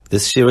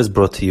This year is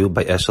brought to you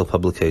by Eshel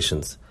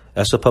Publications.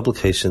 Eshel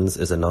Publications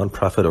is a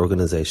non-profit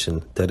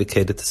organization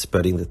dedicated to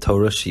spreading the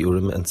Torah,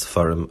 Shiurim, and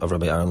Sefarim of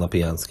Rabbi Aaron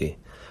Lapiansky.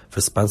 For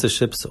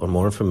sponsorships or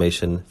more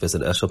information,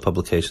 visit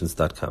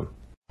eshelpublications.com.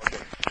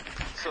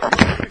 So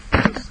let me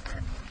first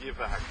give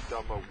a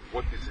hakdama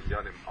what these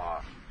inyanim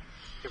are.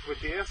 If we're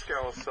to ask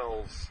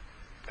ourselves,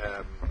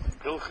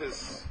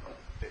 Hilchos,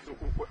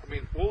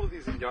 all of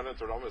these inyanim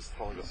the Rambam is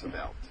telling us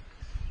about,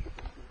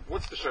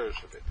 what's the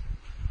shirish of it?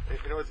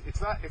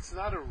 It's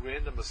not a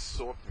random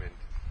assortment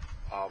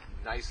of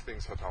nice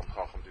things for Talmid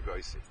Chacham to go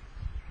see.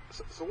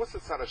 So what's the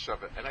tzad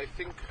hashava? And I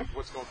think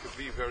what's going to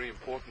be very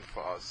important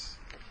for us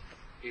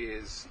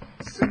is,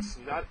 since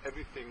not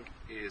everything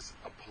is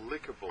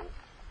applicable,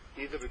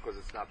 either because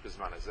it's not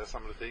Bizman Hazeh,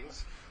 some of the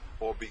things,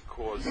 or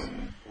because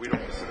we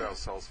don't consider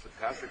ourselves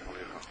fantastic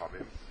Talmid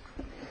Chachamim,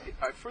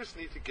 I first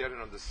need to get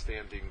an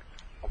understanding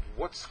of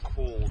what's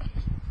called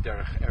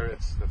Derech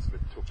Eretz that's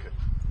Mitukin.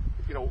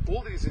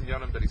 All these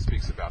inyanim that he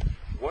speaks about,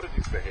 what are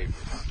these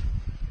behaviors?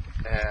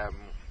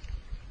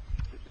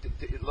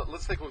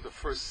 Let's take a look at the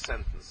first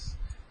sentence,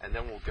 and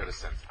then we'll get a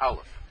sense.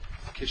 Aleph.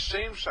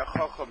 Kishem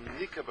shachacham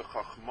nika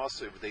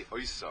b'chachmaso b'dei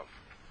oisav,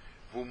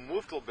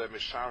 v'umuvtal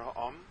b'mishar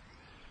ha'am,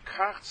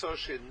 kach tzor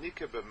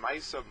she'nika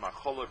b'maisav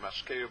ma'cholor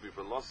mashkeo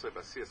b'belosa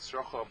b'asiyas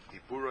shrochav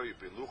diburoi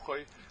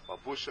b'luchoi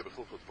v'abusha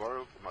b'chilchut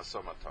dvorov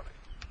v'masom atonei.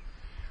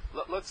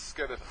 Let's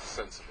get a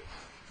sense of it.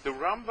 The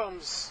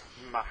Rambam's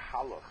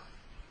mahalach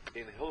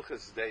in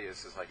Hilchos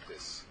Deos is like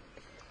this.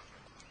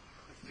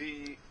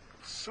 The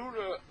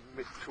surah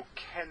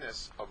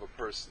mitukenes of a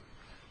person,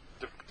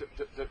 the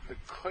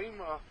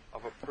koima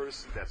of a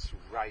person that's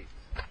right,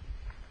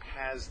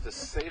 has the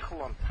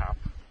seichel on top.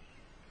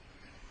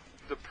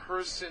 The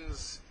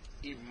person's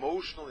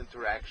emotional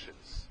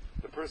interactions,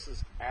 the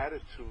person's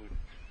attitude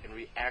and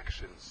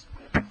reactions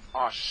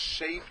are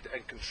shaped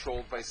and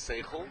controlled by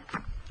seichel,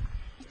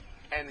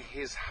 and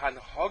his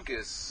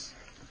hanhagos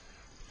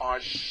are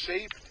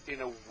shaped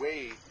in a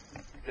way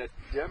that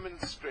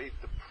demonstrate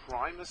the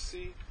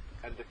primacy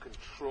and the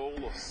control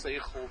of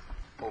seichel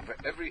over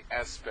every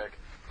aspect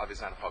of his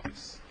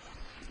hanhagos.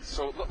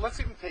 So let's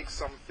even take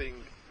something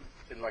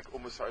in like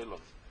Umas Ha'olam,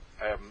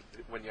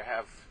 when you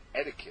have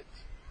etiquette.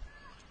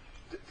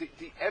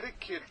 The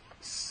etiquette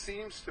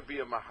seems to be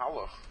a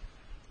mahalach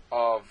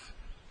of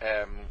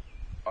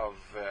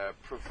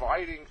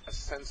providing a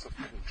sense of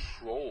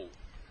control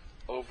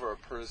over a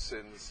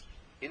person's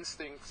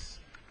instincts,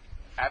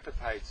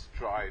 appetites,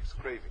 drives,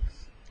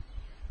 cravings.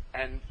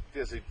 And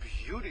there's a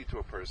beauty to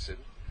a person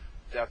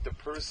that the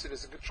person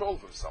is in control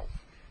of himself,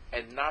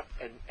 and not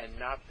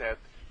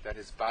that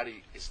his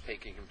body is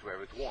taking him to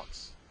wherever it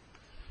wants.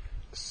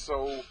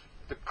 So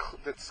the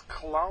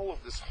klal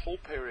of this whole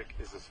Perek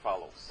is as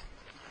follows: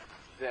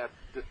 that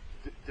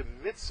the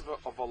mitzvah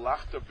of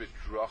alachta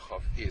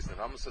b'drachav is, the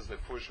Rambam says the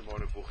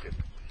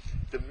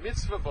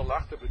mitzvah of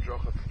alachta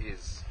b'drachav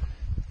is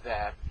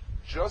that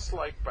just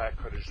like by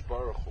HaKadosh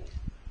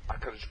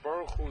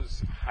Baruch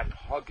Hu's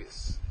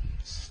hanhagos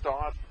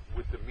start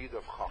with the midah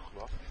of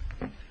chachma.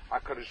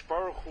 HaKadosh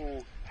Baruch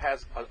Hu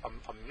has a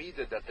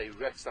midah that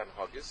directs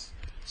hanhagos.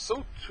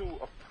 So too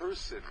a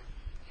person,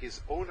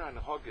 his own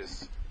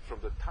hanhagos from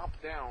the top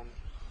down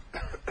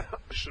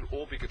should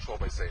all be controlled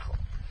by seichel,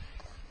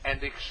 and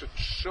they should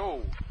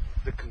show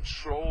the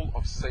control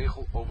of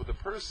seichel over the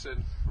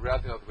person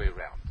rather than the other way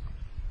around.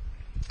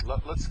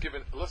 Let's give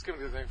an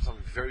example of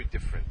something very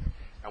different,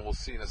 and we'll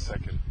see in a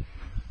second.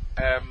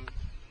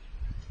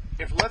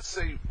 If, let's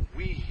say,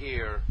 we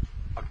hear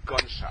a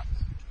gunshot,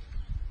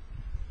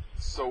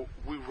 so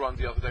we run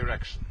the other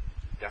direction.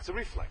 That's a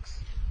reflex,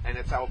 and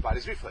it's our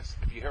body's reflex.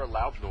 If you hear a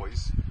loud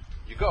noise,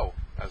 you go.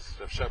 As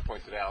Rav Sher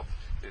pointed out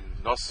in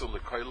Nosu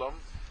L'Koilam,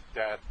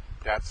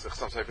 that's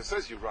sometimes it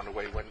says you run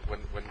away when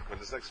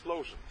there's an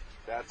explosion.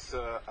 That's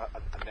a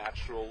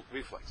natural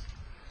reflex.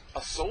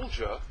 A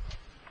soldier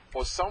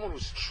or someone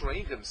who's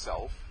trained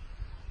himself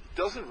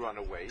doesn't run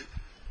away.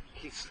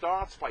 He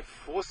starts by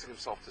forcing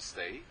himself to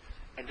stay,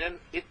 and then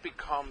it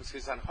becomes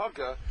his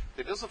anhaga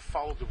that doesn't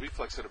follow the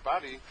reflex of the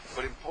body,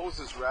 but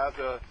imposes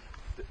rather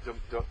the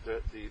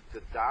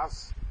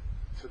das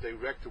to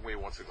direct the way he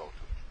wants to go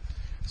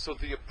to. So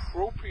the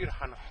appropriate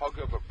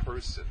hanhaga of a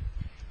person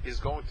is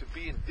going to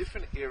be in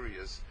different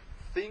areas,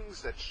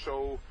 things that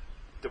show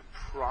the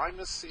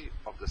primacy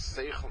of the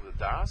seichel and the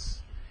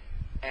das,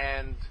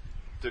 and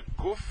the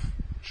guf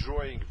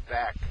drawing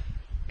back,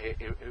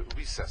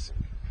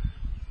 recessing.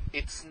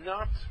 It's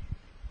not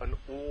an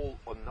all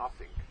or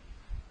nothing.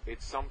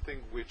 It's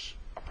something which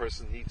a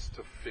person needs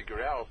to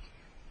figure out,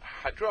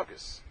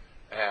 hadragas.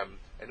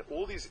 And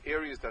all these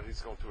areas that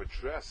he's going to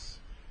address,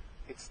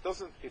 it's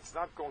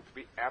not going to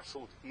be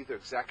absolute either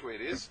exactly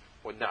the way it is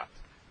or not.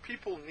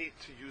 People need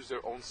to use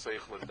their own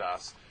seichel and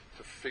das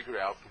to figure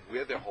out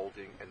where they're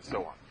holding and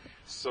so on.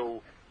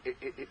 So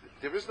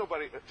there is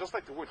nobody, just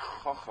like the word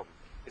chacham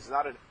is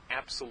not an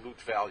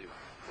absolute value,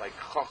 like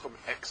chacham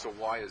X or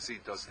Y or Z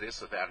does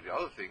this or that or the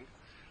other thing,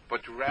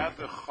 but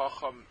rather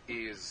chacham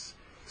is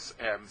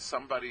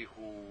somebody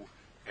who,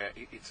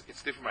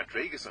 it's different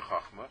madregas and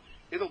chachma,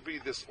 it'll be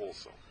this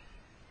also.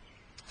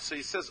 So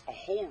he says a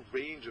whole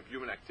range of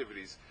human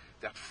activities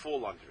that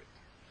fall under it.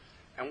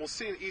 And we'll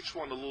see in each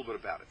one a little bit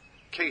about it.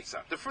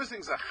 Ketzah. The first thing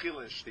is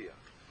achila and shtia.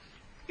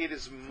 It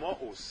is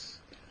ma'us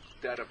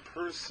that a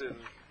person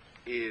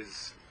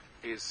is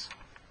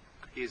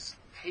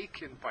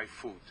taken by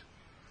food.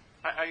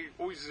 I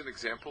always use an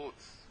example.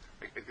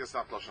 I guess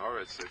not lashon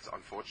hara. It's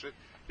unfortunate.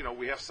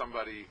 We have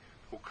somebody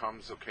who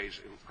comes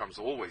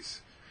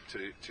always to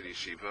the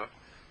yeshiva,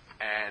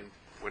 and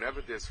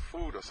whenever there's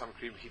food or some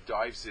cream, he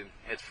dives in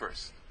head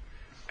first.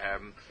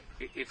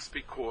 It's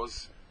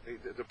because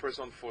the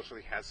person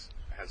unfortunately has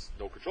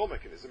no control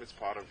mechanism. It's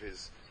part of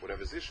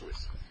whatever his issue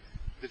is.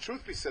 The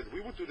truth be said, we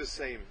would do the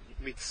same.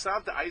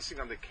 Mitzad, the icing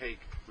on the cake,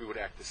 we would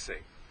act the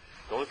same.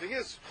 The only thing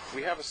is,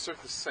 we have a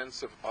certain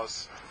sense of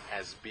us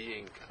as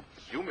being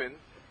human,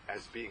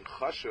 as being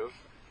chashuv,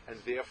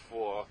 and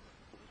therefore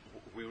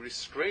we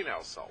restrain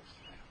ourselves.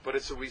 But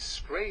it's a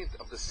restraint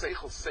of the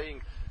seichel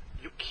saying,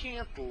 you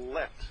can't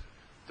let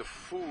the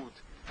food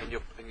and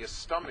your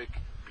stomach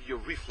be your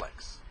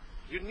reflex.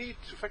 You need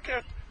to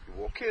forget. You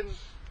walk in,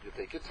 you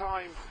take your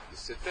time, you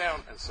sit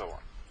down, and so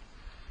on.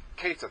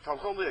 Keita,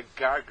 talcholi a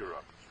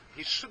gargara.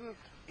 He shouldn't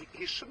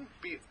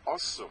be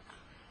osuk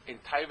in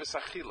taivas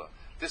achila.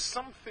 There's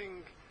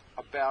something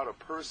about a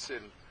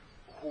person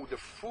who the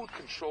food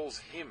controls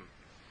him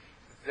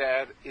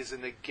that is a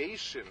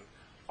negation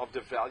of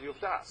the value of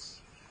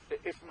das.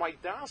 If my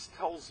das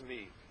tells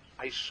me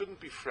I shouldn't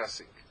be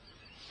fressing,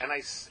 and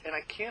I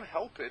can't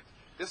help it,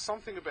 there's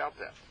something about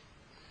that.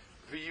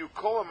 He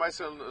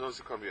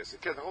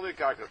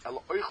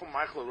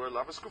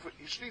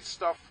should eat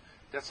stuff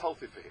that's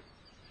healthy for him.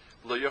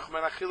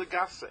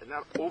 And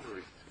not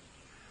overeat.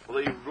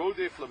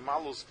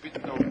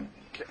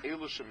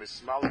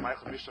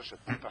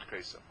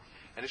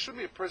 And it shouldn't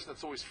be a person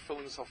that's always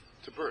filling himself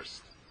to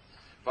burst.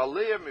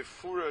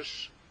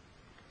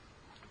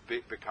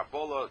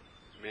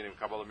 Meaning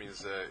Kabbalah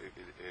means in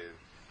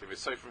the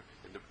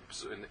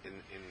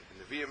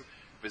Nevi'im,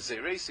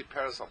 v'zeiresi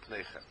peres al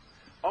pneicha.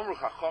 Amru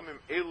chachamim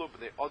elu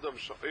b'nei adam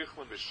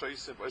sha'oichlin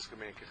v'shoysim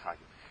v'oiskamei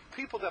kechayim.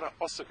 People that are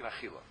osuk in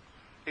achila.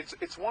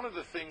 It's one of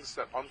the things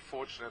that,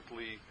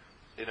 unfortunately,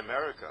 in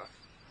America,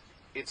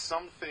 it's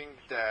something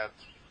that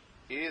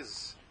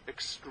is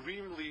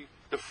extremely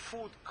the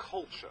food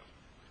culture,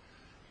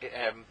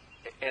 and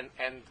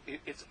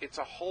it's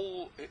a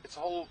whole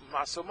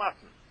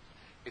masomatin.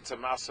 It's a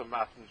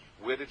masomatin.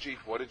 Where did you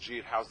eat? What did you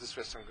eat? How's this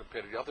restaurant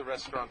compared to the other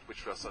restaurant?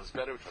 Which restaurant's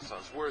better? Which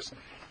restaurant's worse?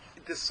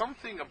 There's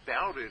something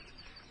about it.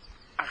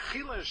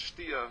 Achila and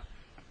shtia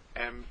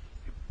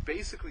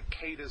basically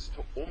caters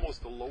to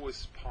almost the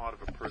lowest part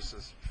of a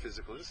person's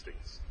physical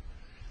instincts.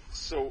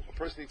 So a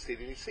person needs to eat,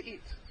 he needs to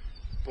eat.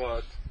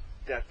 But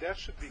that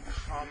should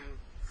become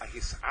a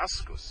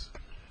hisaskus.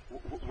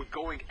 We're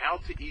going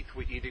out to eat,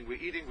 we're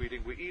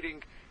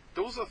eating.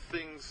 Those are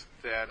things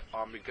that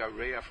are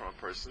migareya from a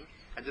person.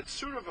 And the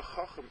tzura of a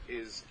chacham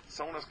is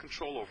someone has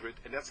control over it,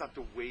 and that's not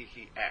the way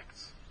he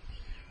acts.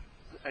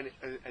 And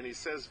he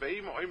says,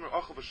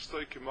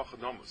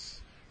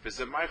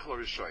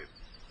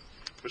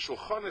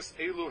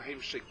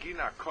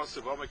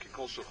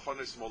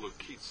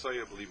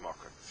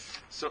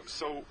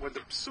 so when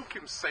the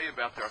psukim say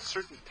about there are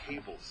certain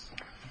tables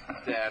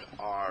that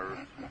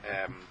are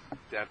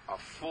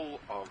full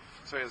of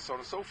so on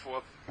and so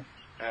forth,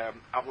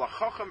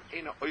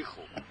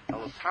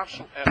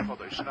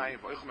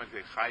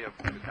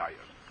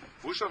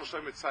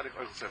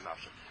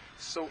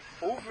 so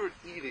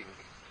overeating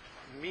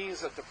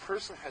means that the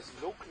person has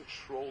no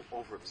control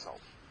over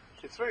himself.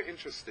 It's very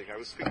interesting. I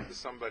was speaking to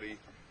somebody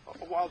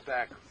a while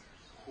back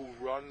who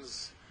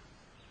runs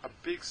a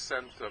big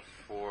center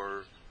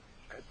for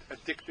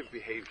addictive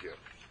behavior.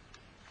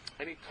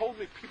 And he told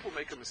me people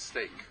make a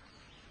mistake.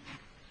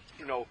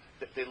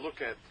 They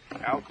look at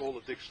alcohol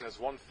addiction as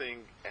one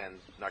thing and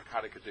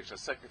narcotic addiction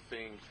as a second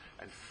thing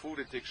and food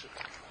addiction.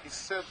 He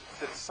said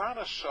the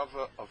tzara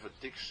shava of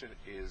addiction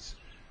is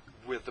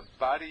where the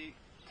body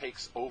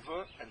takes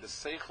over and the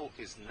seichel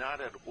is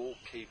not at all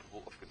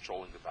capable of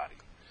controlling the body.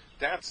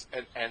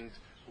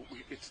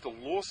 It's the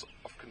loss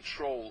of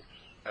control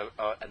and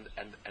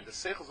the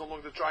seichel is no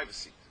longer the driver's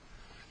seat.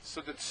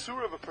 So the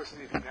tzura of a person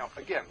eating, now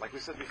again, like we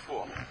said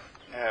before,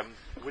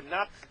 we're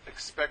not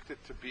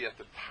expected to be at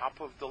the top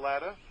of the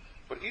ladder,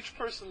 but each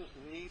person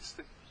needs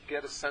to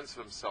get a sense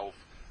of himself,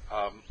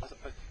 a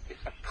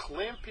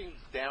clamping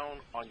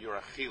down on your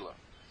achila.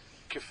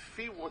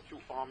 Kefi what you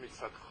are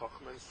mitzad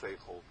chachma and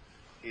seichel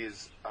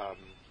is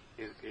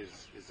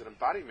an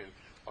embodiment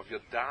of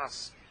your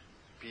das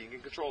being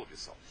in control of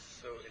yourself.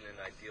 So in an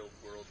ideal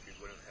world, you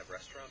wouldn't have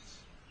restaurants?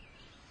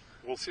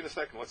 We'll see in a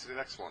second. Let's see the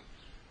next one.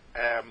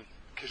 And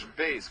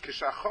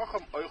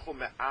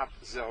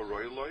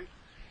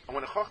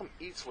when a chacham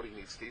eats what he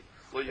needs to eat,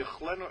 he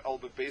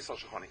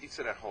eats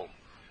it at home.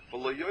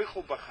 And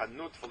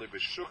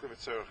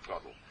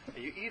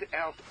you eat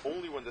out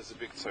only when there's a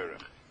big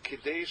tzorech.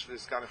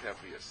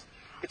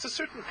 It's a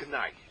certain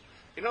gnai.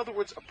 In other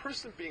words, a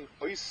person being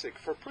oisik,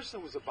 for a person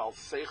who is a bal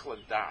seichel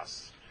and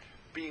das,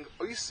 being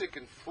oisik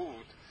in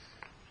food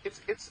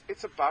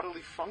it's a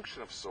bodily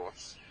function of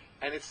sorts,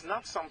 and it's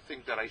not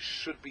something that I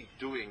should be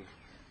doing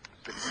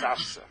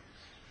b'tzavsa.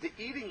 The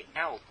eating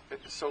out,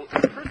 so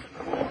the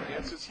perfect world, the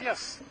answer is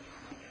yes.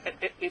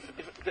 If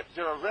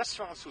there are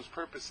restaurants whose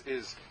purpose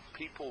is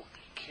people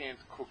can't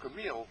cook a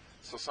meal,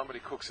 so somebody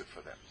cooks it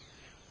for them.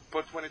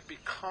 But when it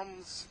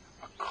becomes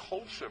a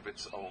culture of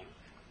its own,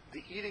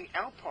 the eating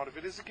out part of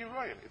it is a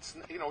giroyan. It's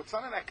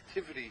not an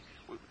activity.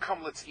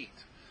 Come, let's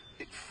eat.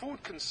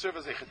 Food can serve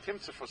as a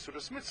chetimtza for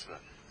sudas mitzvah.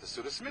 The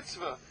sudas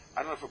mitzvah,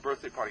 I don't know if a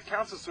birthday party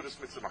counts as sudas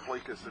mitzvah,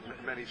 machlokes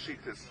and many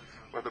shittas,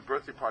 whether a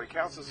birthday party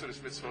counts as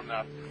sudas mitzvah or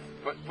not.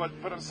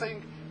 But I'm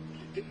saying,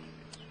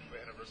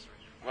 Anniversary.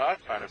 what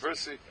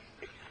anniversary?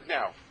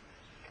 Now,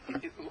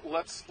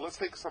 let's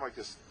take something like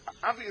this.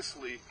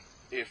 Obviously,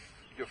 if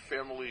your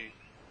family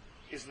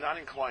is not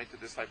inclined to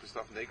this type of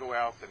stuff, and they go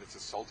out, and it's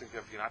insulting to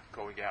them if you're not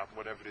going out,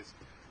 whatever it is.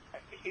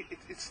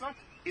 It's not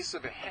issa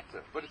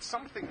v'heta, but it's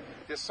something.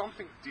 There's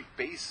something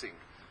debasing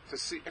to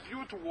see. If you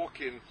were to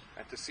walk in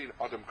and to see an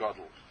Adam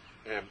Gadol,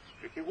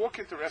 you walk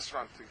into a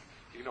restaurant,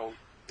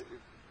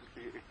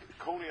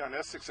 Coney on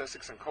Essex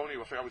and Coney,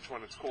 I forgot which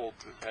one it's called,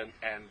 and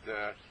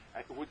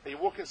you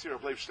walk in and see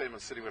Reb Leib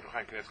Shleiman sitting with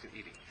Chaim Kanievsky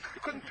eating.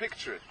 You couldn't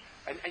picture it,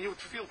 and you would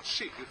feel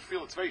cheap. You'd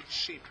feel it's very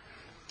cheap.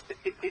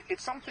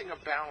 It's something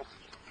about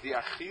the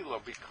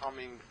achila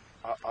becoming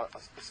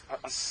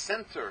a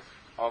center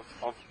of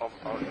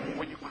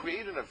when you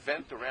create an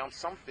event around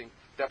something,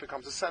 that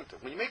becomes a center.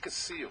 When you make a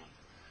siyum,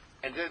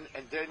 and then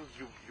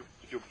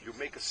you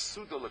make a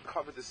suda to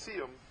cover the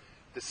siyum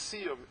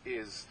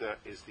is the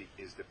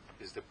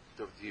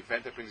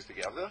event that brings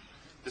together.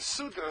 The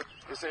suda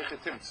is a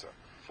chetimtza.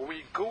 But when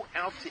you go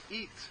out to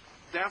eat,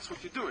 that's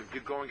what you're doing.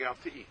 You're going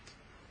out to eat.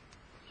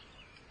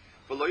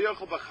 He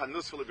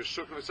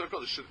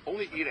should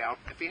only eat out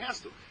if he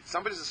has to.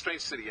 Somebody's in a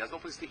strange city, he has no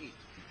place to eat.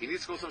 He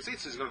needs to go somewhere to eat,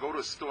 so he's going to go to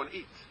a store and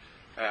eat.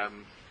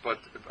 But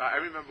I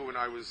remember when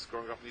I was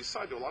growing up on the east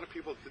side, there were a lot of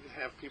people that didn't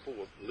have people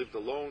who lived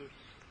alone,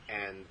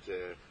 and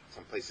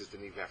some places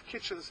didn't even have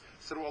kitchens.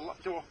 So there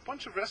were a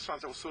bunch of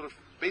restaurants that were sort of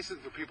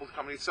basically for people to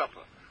come and eat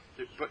supper.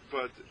 But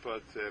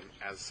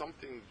as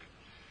something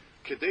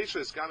Kedesha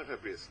is gonna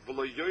have this. I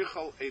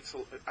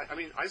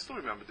mean, I still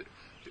remember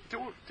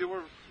there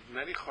were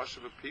many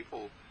chashuva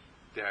people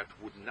that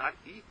would not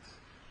eat.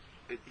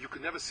 You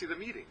could never see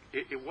them eating.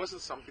 It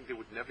wasn't something they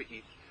would never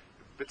eat.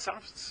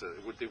 B'tzavtz,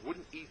 they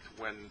wouldn't eat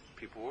when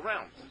people were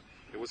around.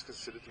 It was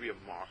considered to be a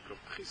mark of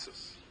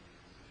chisus.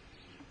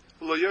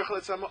 And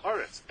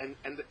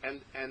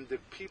the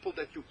people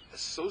that you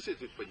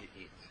associate with when you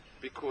eat,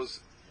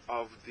 because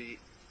of the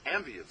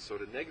ambience, or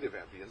the negative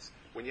ambience,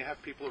 when you have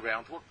people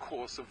around who are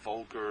coarse and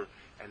vulgar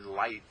and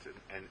light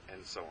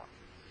and so on.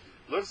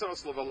 And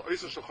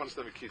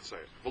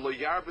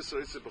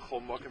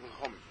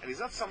he's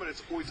not someone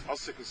that's always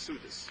asik and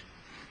sudis.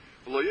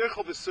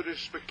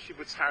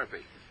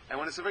 And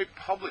when it's a very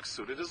public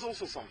suda, there's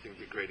also something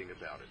degrading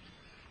about it.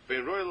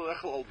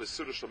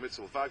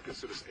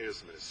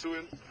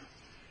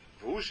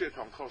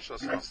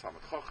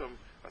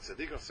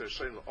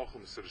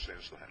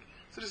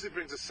 So this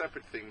brings a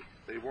separate thing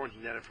that you weren't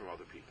netted from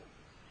other people.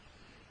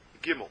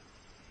 Gimel.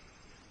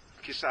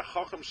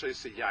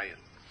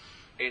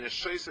 In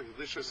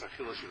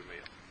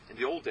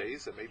the old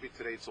days, and maybe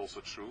today it's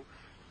also true,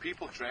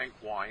 people drank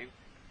wine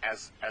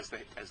as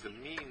the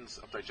means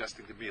of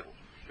digesting the meal.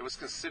 It was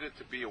considered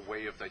to be a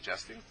way of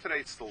digesting. Today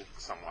it's still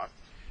somewhat.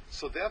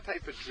 So that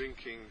type of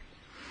drinking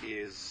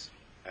is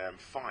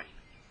fine,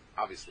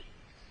 obviously.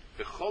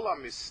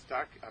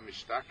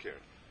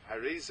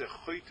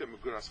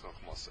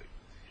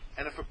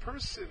 And if a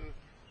person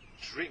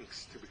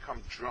drinks to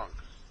become drunk,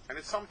 and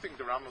it's something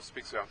the Rambam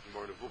speaks about in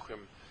Moreh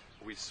Nevuchim,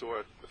 we saw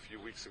it a few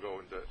weeks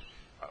ago,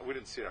 we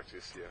didn't see it actually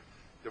this year.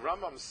 The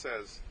Rambam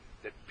says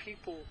that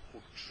people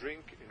who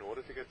drink in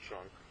order to get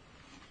drunk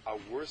are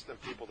worse than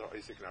people that are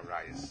Isaac in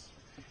Arayas.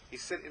 He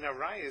said in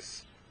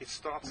Arayas, it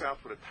starts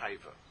out with a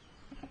taiva.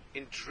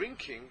 In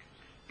drinking,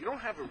 you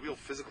don't have a real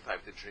physical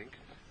type to drink.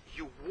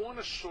 You want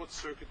to short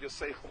circuit your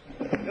seichel.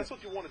 That's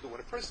what you want to do.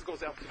 When a person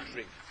goes out to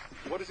drink,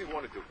 what does he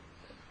want to do?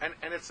 And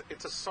it's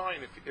a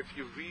sign if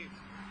you read,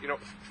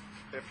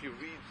 if you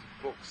read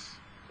books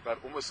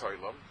about Umas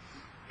Ha'olam,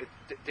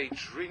 they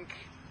drink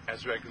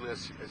as regularly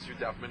as you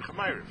daven Mincha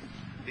Ma'ariv.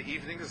 The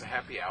evening is a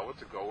happy hour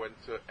to go and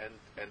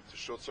to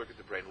short circuit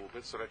the brain a little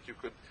bit so that you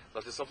could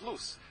let yourself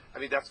loose. I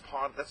mean that's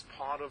part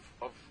of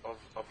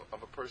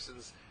a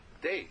person's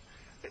day.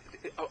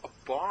 A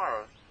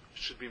bar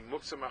should be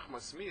muktzah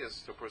machmas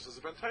miyas to a person's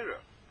ben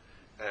Torah.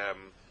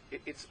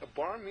 It's a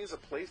bar means a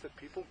place that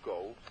people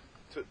go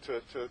to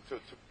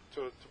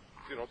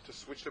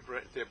switch their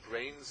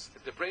brains.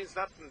 The brains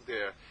not in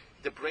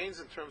the brains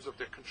in terms of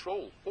their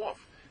control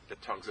off. The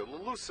tongues are a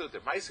little looser, the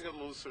micing are a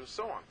little looser, and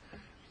so on.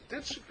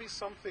 This should be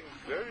something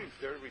very,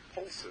 very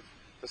repulsive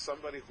to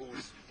somebody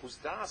whose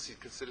das he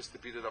considers to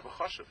be the Rav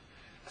Chashuv.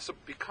 So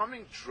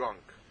becoming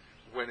drunk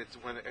when its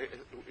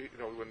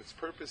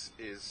purpose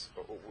is,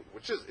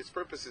 its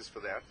purpose is for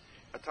that,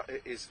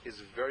 is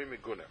very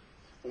meguna.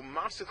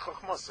 Umafsid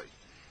chachmasei.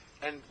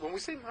 And when we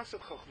say Masad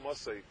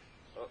Chachmasei,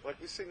 like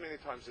we say many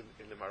times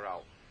in the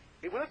Maral,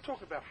 we're not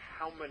talking about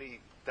how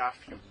many daf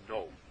you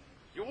know.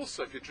 You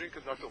also, if you drink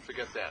enough, you'll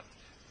forget that.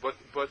 But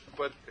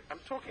I'm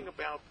talking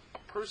about a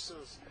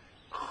person's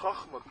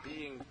Chachma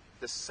being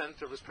the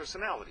center of his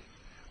personality.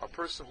 A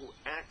person who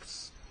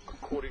acts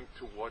according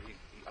to what he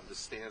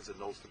understands and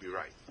knows to be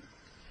right.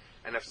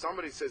 And if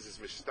somebody says it's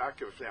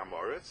Mishtakev V'fnei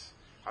Amoretz,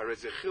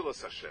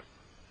 Harezechilas Hashem.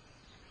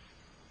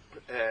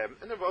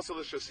 And then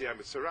Vasalishas Yam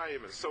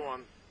Mitzrayim and so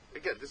on.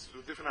 Again, this is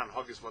different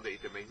Hanhagos when they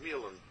eat their main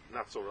meal and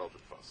not so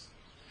relevant for us.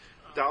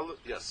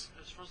 Yes.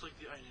 As far as like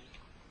the Einig.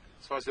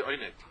 As far as the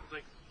Einig.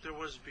 Like there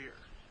was beer.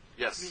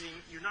 Yes.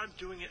 Meaning you're not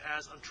doing it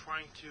as I'm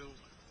trying to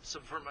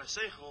subvert my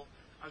seichel.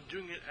 I'm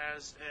doing it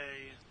as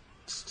a.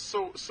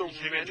 So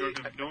many.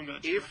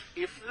 If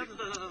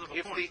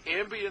the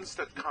ambience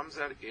that comes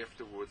out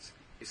afterwards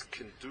is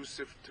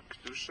conducive to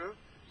kedusha,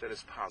 that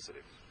is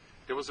positive.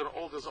 There's an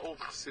old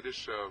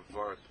Chassidish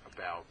word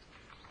about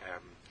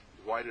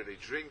why do they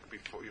drink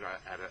before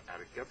at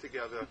a get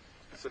together.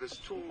 So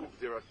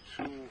there are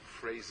two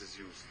phrases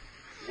used.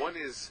 One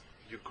is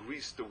you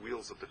grease the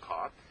wheels of the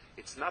cart.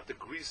 It's not the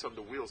grease on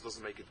the wheels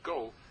doesn't make it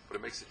go, but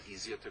it makes it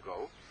easier to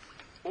go.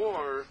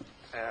 Or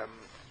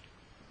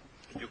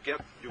you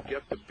get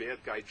the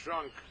bad guy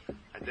drunk,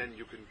 and then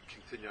you can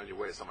continue on your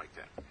way, or something like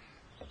that.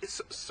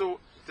 So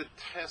the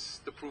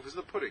proof is in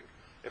the pudding.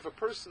 If a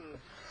person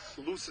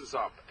loosens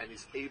up and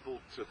is able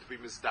to be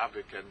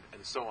mizdabik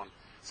and so on,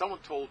 someone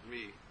told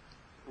me,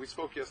 we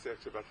spoke yesterday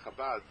actually about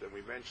Chabad, and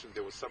we mentioned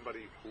there was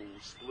somebody who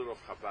split off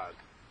Chabad.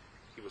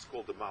 He was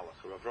called the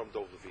Malach, Avram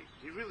Dov Levi.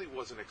 He really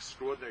was an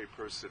extraordinary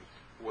person,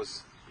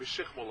 was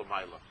Mishich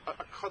Molamayla, a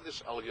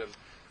Kaddish Elyon,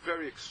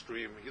 very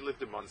extreme. He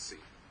lived in Muncie.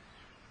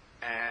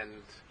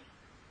 And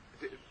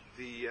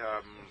the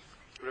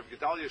Rev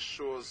Gedalia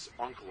Shaw's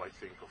uncle, I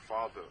think, or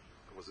father,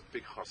 was a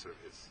big chasser of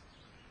his.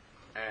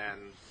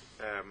 And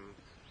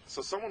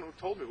so someone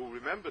who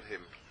remembered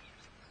him,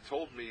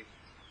 told me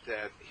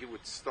that he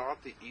would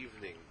start the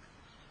evening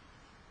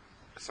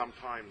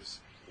sometimes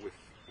with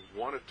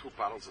 1 or 2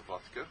 bottles of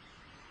vodka,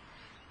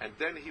 and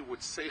then he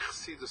would say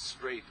Chassidus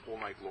straight all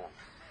night long.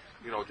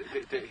 He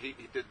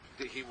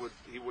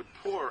would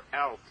pour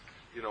out.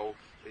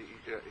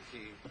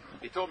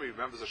 He told me he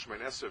remembers a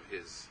Shemoneh Esrei of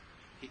his.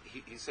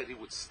 He said he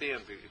would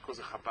stand because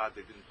of Chabad.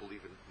 They didn't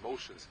believe in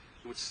emotions.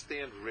 He would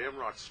stand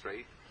ramrod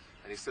straight,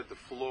 and he said the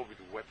floor would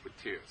be wet with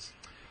tears.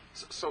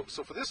 So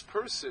for this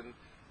person,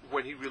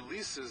 when he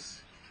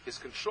releases his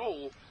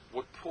control,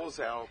 what pours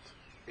out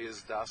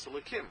is Das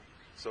Elokim.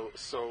 So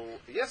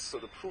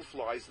the proof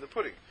lies in the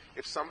pudding.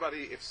 If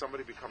somebody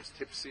becomes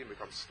tipsy and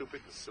becomes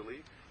stupid and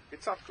silly,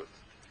 it's not good.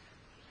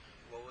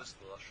 What was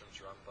the Lashon's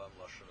Rambam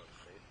Lashon of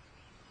Chet?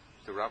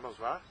 The Rambam's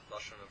what?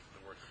 Lashon of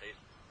the word Chet.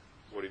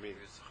 What do you mean?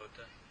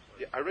 Chota?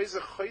 Yeah, I raise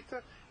a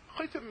Chota.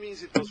 Chota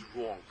means it was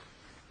wrong.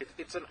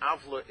 It's an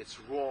avla. It's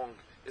wrong.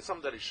 It's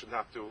something that he should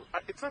not do.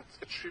 It's not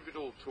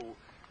attributable to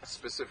a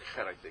specific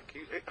chet, I think.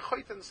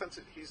 Chota in the sense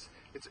that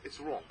it's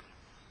wrong.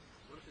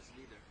 What if it's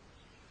neither?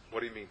 What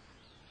do you mean?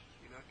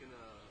 You're not gonna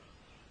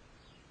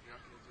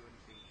do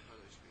anything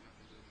kaddish, but you're not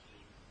gonna do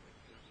anything like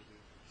you have to do.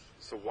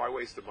 So why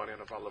waste the money on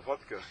a bottle of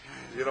vodka?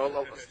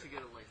 Just to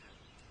get a light.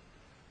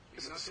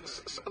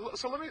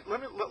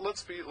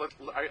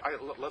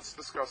 Let's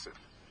discuss it.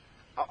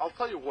 I'll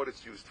tell you what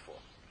it's used for.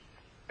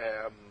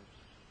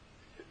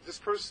 This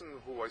person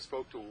who I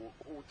spoke to,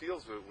 who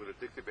deals with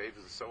addictive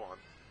behaviors and so on,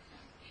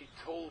 he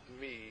told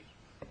me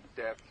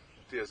that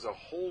there's a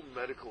whole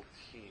medical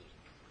team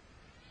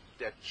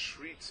that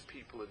treats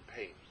people in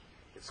pain.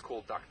 It's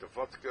called Dr.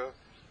 Vodka,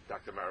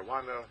 Dr.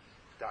 Marijuana,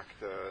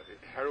 Dr.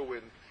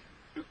 Heroin.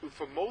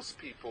 For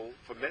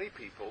many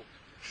people,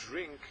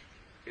 drink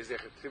is a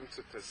attempt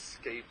to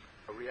escape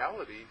a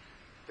reality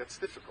that's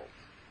difficult.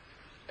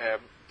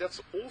 That's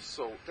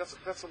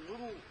a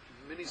little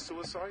mini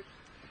suicide.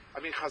 I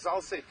mean,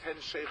 Chazal say 10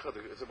 shecha.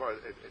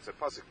 It's a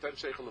pasuk 10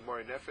 shecha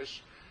lemori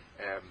nefesh.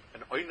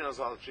 An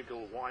oinazal drink a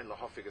little wine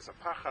lahafig is a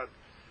pachad.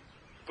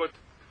 But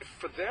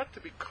for that to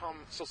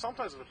become so,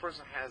 sometimes if a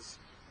person has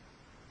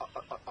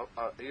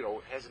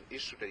has an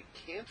issue they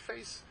can't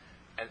face,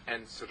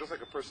 and so just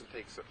like a person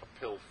takes a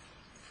pill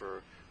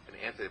for an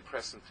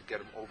antidepressant to get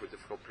him over a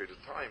difficult period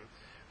of time,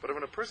 but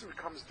when a person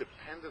becomes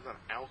dependent on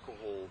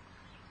alcohol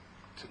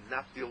to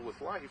not deal with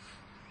life,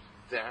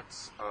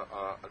 that's a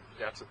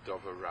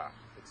davar ra.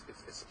 It's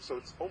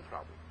its own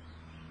problem.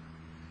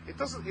 It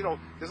doesn't,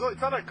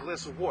 it's not a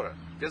glass of water.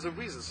 There's a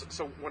reason.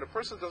 So when a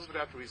person does it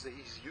without reason,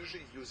 he's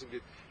usually using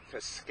it to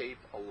escape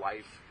a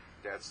life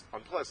that's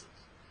unpleasant.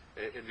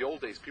 In the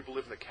old days, people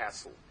lived in a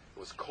castle. It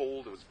was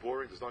cold, it was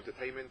boring, there's no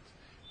entertainment,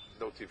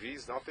 no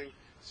TVs, nothing.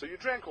 So you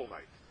drank all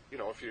night.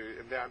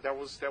 That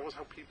was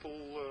how people.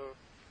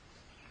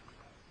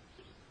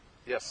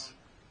 Yes,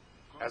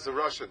 as a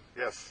Russian,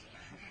 yes.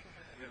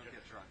 You don't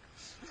get drunk.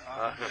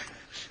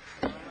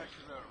 Going back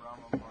to the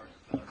Rambam part.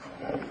 Is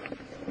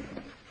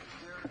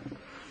there,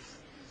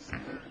 I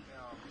don't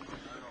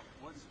know,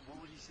 what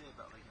would you say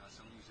about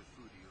someone who's a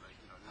foodie?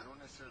 They don't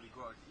necessarily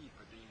go out to eat,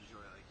 but they enjoy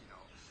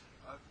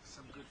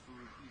some good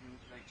food, eating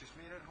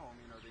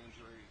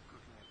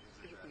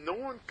no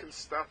one can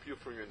stop you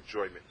from your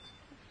enjoyment.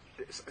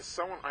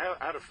 I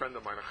had a friend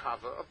of mine, a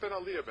Chava, a Ben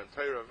Aliyah, Ben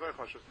Torah, very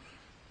chashuv,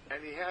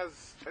 and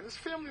his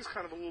family is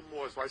kind of a little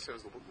more, his wife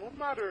says, a little bit more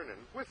modern, and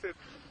with it.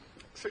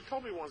 So he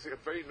told me once, he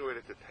got very annoyed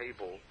at the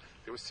table.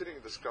 They were sitting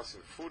and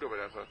discussing food or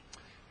whatever.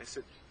 I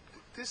said,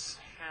 this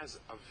has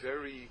a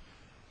very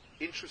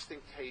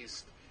interesting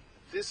taste.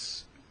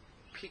 This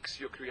piques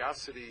your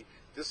curiosity.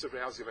 This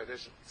arouses your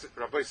imagination.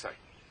 Rabbi say,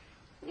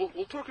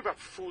 we'll talk about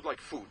food like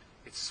food.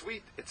 It's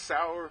sweet, it's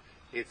sour,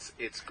 it's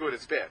good,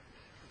 it's bad.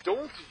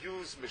 Don't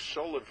use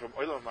misholim from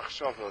Olam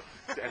Machshava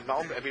and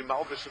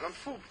malvish on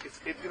food.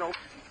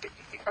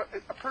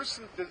 A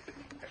person,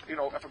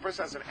 if a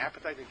person has an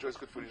appetite, enjoys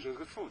good food, enjoys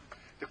good food.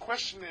 The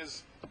question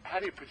is, how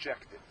do you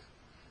project it?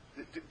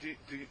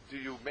 Do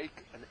you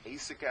make an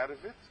ASIC out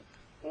of it,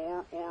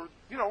 or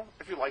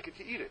if you like it,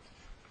 you eat it.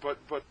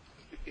 But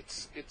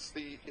it's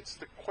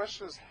the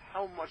question is,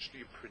 how much do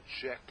you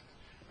project?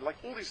 Like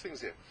all these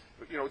things here,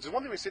 there's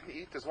one thing when you sit and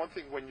eat. There's one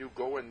thing when you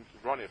go and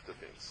run after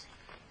things.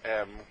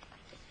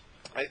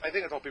 I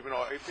think I told people,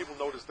 people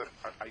notice that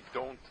I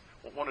don't.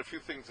 One of the few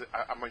things that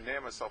I might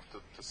name myself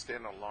to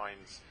stand on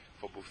lines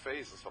for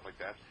buffets and stuff like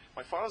that.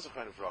 My father's a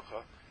kind of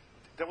racha.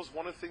 That was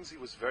one of the things he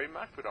was very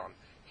makbid on.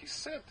 He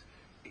said,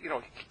 he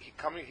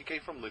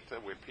came from Lita,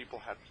 where people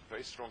had a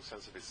very strong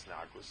sense of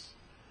Hanhagos.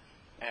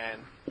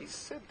 And he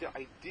said the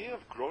idea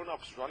of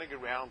grown-ups running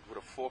around with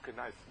a fork and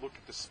knife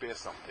looking to spare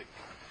something.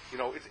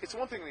 It's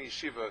one thing in the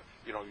yeshiva,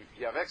 you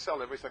have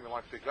Excel every time you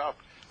like to pick up.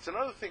 It's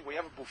another thing when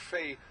you have a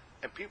buffet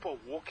and people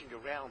walking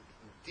around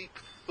in deep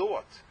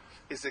thought.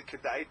 Is it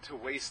kedai to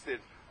waste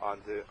it on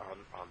the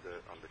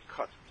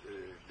cut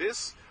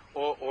this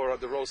or on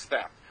the roast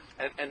that?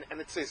 And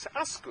it says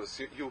askus.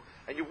 You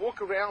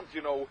walk around,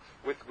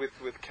 with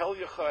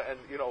kelyacha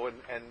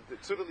and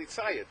tzura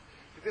litzayit.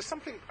 There's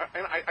something,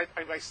 and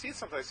I see it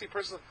sometimes. I see a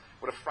person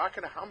with a frock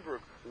and a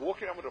Hamburg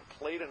walking around with a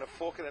plate and a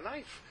fork and a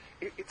knife.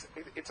 I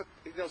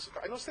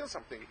understand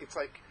something. It's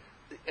like,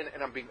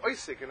 and I'm being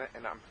oisik,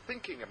 and I'm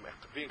thinking, I'm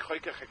being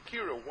choykach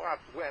hakira, what,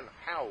 when,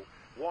 how,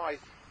 why.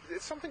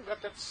 It's something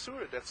that's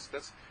surah. That's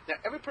now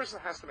every person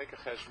has to make a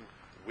cheshbon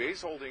where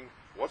he's holding,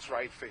 what's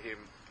right for him,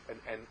 and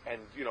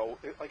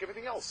like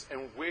everything else,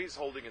 and where he's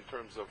holding in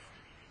terms of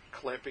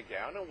clamping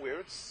down, and where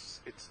it's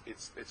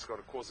going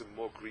to cause him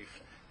more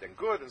grief than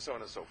good, and so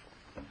on and so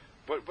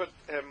forth. But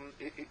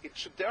it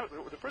should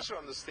the person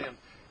understand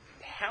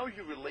how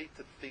you relate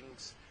to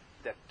things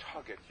that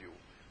tug at you,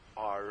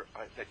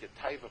 that your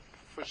taiva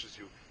pushes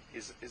you,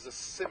 is a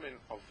simon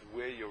of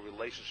where your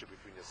relationship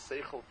between your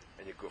seichel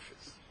and your guf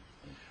is.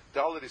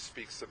 Daladi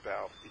speaks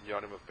about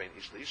inyanim of bein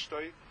ish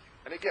leishtoi,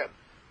 and again,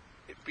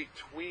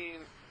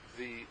 between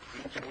the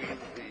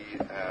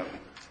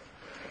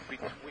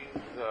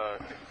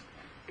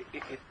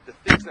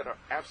things that are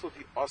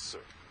absolutely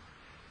usher,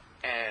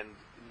 and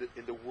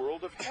in the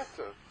world of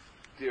heta,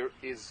 there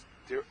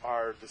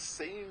are the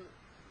same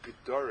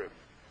gedarim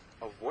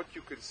of what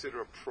you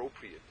consider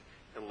appropriate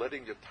in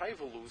letting your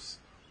taiva loose,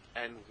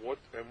 and what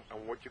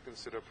you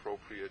consider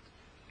appropriate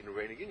in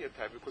reining in your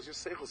taiva, because your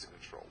seichel is in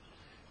control.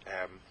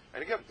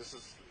 And again,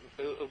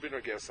 it'll be in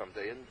our guest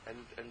someday, and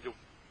you'll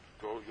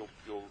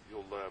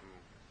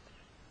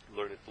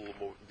learn it a little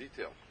more in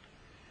detail.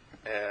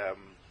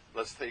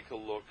 Let's take a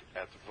look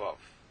at Vav.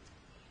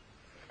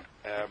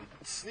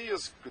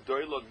 Tznius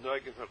gedoyla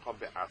noegin v'cham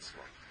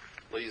be'atzma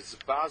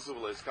le'yizbazu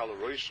v'le'izkala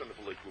roishan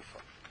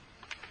v'le'gufa.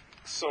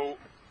 So,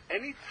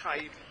 any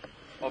type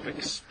of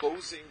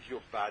exposing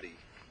your body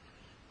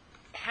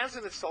has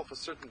in itself a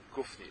certain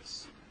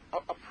gufnius.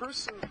 A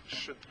person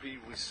should be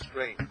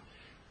restrained.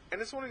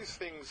 And it's one of these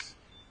things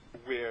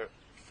where,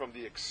 from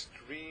the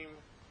extreme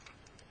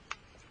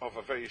of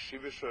a very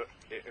yeshivish,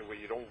 where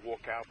you don't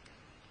walk out.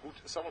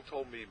 Someone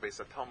told me, based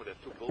on Talmud, there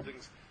are two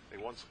buildings. They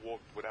once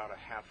walked without a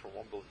hat from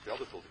one building to the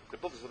other building. The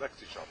buildings were next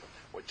to each other.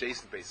 Or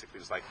adjacent, basically.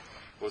 It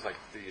was like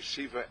the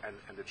yeshiva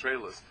and the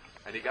trailers.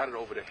 And he got it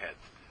over the head.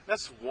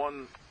 That's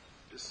one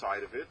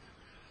side of it.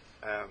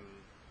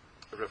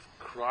 Rav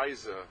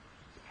Kreiser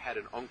had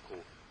an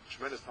uncle,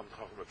 tremendous Talmud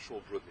Chacham,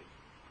 Shul Brudny.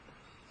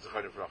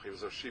 He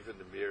was a yeshiva in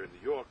the Mir in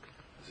New York.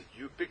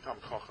 He was a big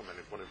Talmud Chacham and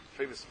one of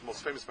the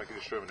most famous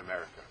Maggid Shurim in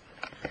America.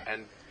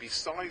 And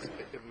besides,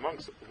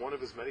 amongst one of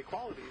his many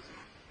qualities,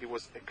 he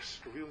was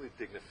extremely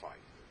dignified.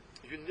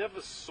 You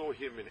never saw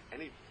him in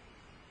any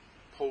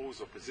pose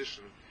or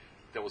position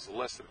that was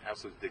less than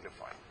absolutely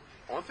dignified.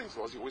 One of the things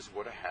was he always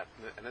wore a hat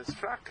and a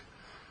frack.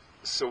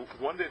 So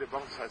one day the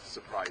Rambam decided to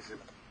surprise him,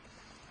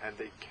 and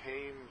they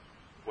came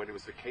when he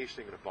was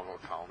vacationing in a bungalow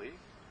colony,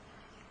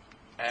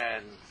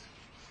 and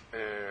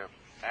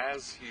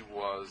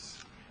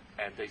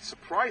and they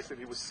surprised him.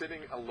 He was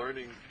sitting and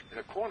learning in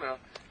a corner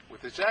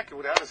with his jacket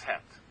without his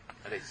hat,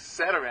 and they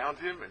sat around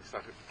him and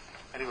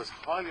he was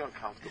highly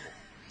uncomfortable.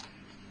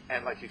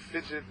 And he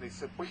fidgeted, and he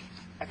said, "Wait,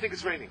 I think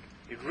it's raining."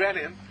 He ran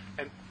in,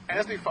 and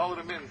as they followed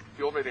him in,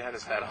 he already had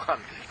his hat on,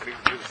 and he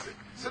was doing this thing.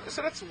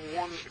 So that's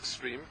one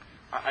extreme.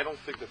 I don't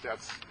think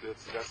that's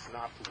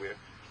not to wear.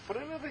 But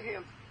on the other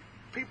hand,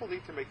 people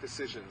need to make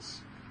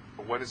decisions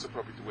on when it's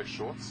appropriate to wear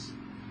shorts,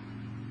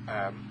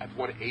 at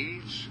what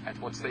age, at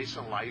what stage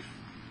in life,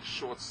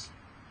 shorts,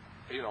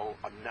 are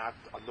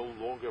no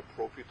longer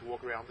appropriate to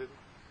walk around in.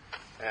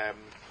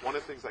 One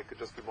of the things I could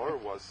just remember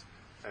was,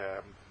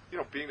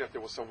 being that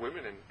there were some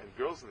women and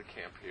girls in the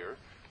camp here,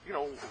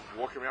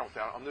 walking around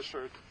without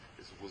undershirt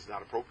was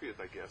not appropriate,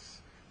 I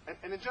guess.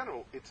 And in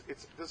general,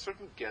 there's a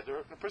certain gather,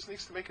 and a person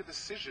needs to make a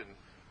decision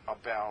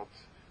about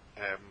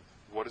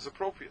what is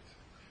appropriate.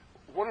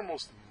 One of the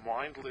most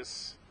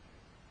mindless,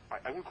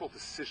 I wouldn't call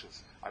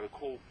decisions, I would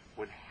call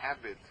when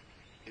habit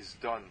is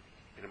done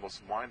in the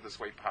most mindless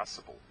way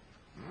possible.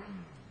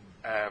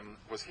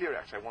 Was here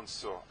actually,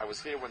 I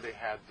was here when they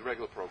had the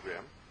regular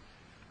program,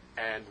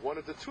 and one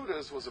of the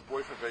tutors was a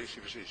boy from very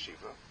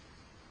yeshiva,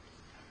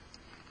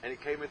 and he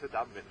came into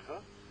Dab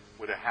Mincha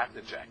with a hat and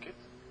a jacket,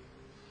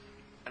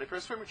 and a pair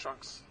of swimming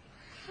trunks.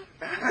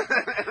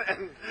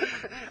 and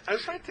I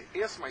was trying to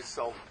ask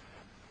myself,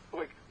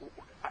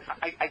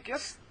 I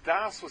guess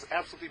Das was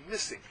absolutely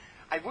missing.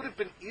 It would have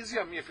been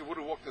easier on me if he would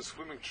have walked in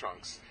swimming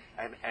trunks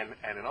and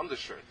an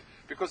undershirt.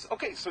 Because,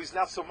 so he's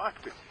not so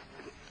makbid.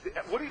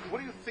 What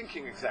are you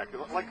thinking exactly?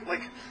 Like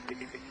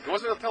he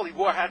wasn't going to tell he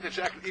wore a hat and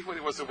jacket even when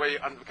he was away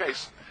on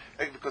vacation.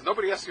 Because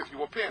nobody asked you if you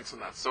wore pants or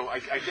not. So I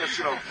guess,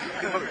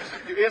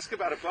 you ask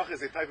about a bracha,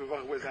 is a type of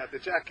bracha who wears a hat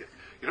and jacket.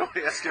 You don't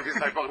ask if he's a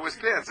type of bracha who wears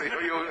pants.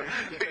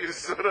 You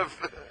sort of...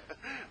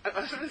 I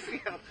was trying to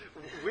figure out,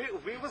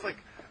 where was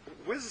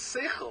where's the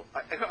seichel?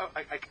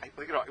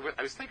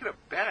 I was taken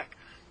aback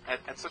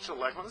at such a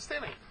lack of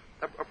understanding.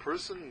 A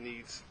person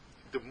needs,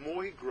 the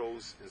more he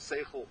grows in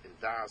seichel, in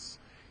das,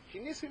 he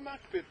needs to be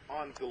makbid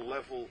on the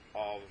level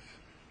of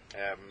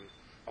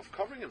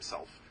covering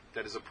himself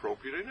that is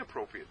appropriate or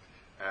inappropriate.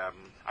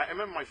 I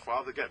remember my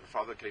father came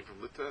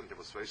from Lita, and there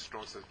was very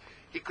strong sense.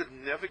 He could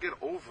never get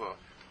over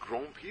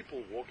grown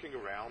people walking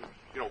around,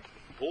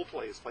 ball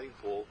players playing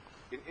ball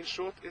in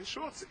shorts.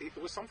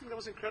 It was something that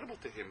was incredible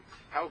to him,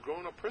 how a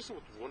grown-up person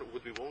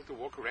would be willing to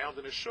walk around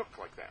in a shuk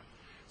like that.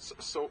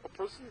 So a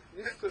person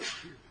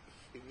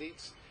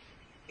needs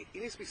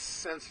to be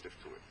sensitive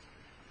to it.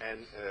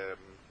 And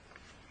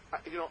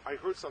I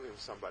heard something from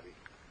somebody.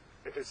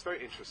 It's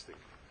very interesting.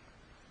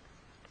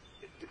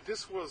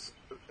 This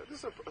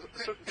is a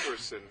certain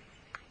person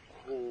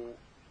who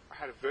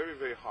had a very,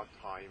 very hard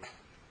time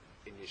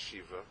in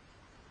yeshivas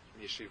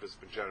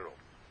in general.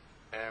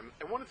 And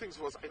one of the things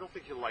was, I don't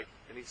think he liked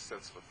any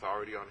sense of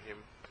authority on him.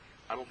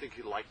 I don't think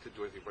he liked to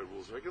do anything by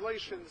rules and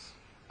regulations.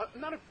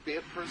 Not a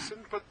bad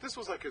person, but this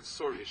was like a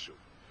sore issue.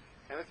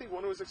 And I think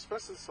one of his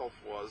expressed himself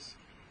was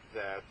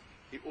that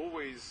he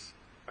always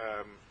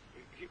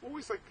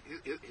like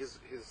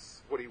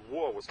his what he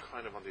wore was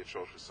kind of on the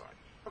atrocious side.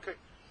 Okay.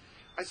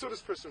 I saw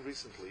this person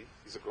recently.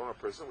 He's a grown-up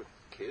person with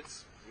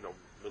kids,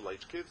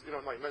 middle-aged kids, like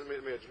all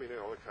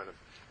that kind of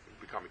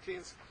becoming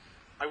teens.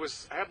 I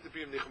happened to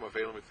be in Nichum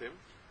Avelim with him,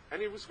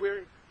 and he was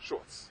wearing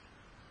shorts.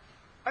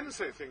 I didn't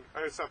say anything.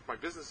 It's not my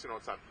business,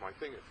 it's not my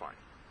thing. Fine.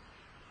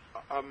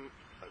 A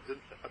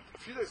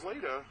few days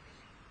later,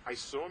 I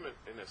saw him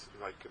in a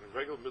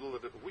regular middle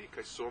of the week.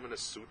 I saw him in a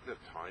suit and a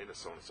tie and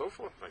so on and so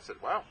forth. And I said,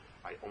 "Wow,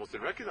 I almost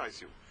didn't recognize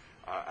you.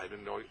 I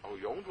didn't know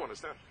you owned one."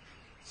 Is that?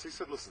 So he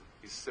said, "Listen,"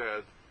 he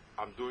said,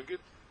 "I'm doing it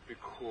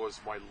because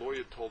my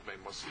lawyer told me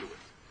I must do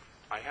it.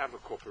 I have a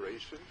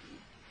corporation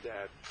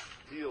that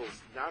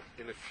deals not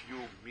in a few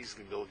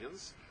measly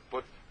millions,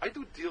 but I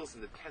do deals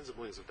in the tens of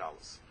millions of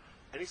dollars."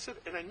 And he said,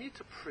 "And I need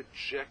to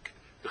project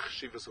the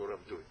cheshivas of what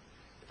I'm doing.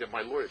 That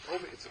my lawyer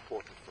told me it's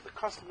important for the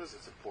customers,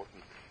 it's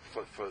important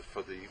for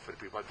the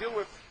people I deal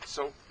with,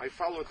 so I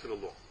follow it to the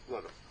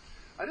letter."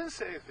 I didn't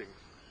say anything,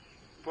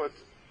 but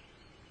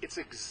it's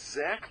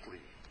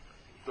exactly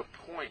the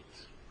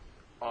point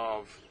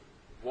of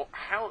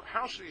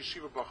how should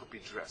yeshiva bracha be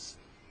dressed?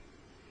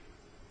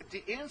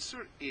 The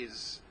answer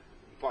is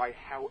by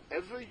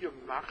however you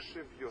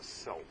machshav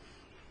yourself,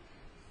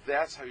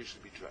 that's how you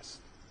should be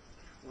dressed.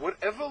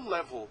 Whatever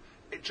level,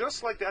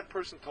 just like that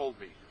person told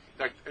me,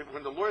 like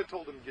when the lawyer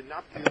told him, you're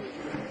not dealing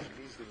with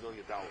measly $1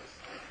 million.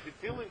 You're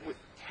dealing with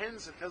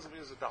tens and tens of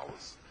millions of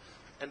dollars.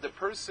 And the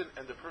person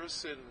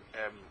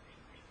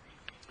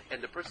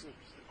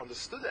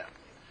understood that.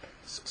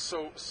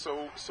 So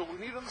we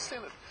need to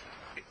understand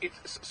it.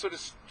 So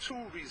there's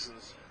two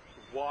reasons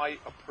why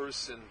a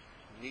person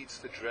needs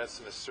to dress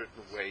in a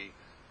certain way,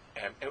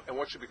 and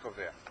what should be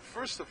covered.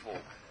 First of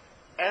all,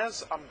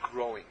 as I'm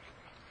growing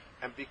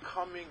and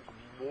becoming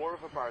more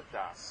of a bar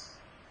das,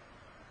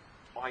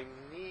 I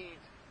need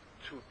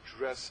to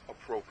dress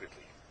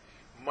appropriately.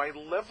 My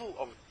level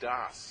of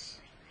das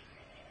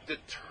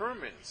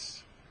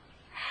determines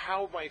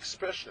how my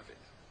expression of it.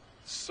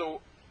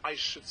 So I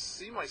should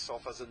see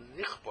myself as a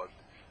nichbad,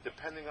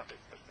 depending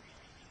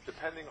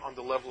on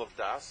the level of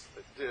das.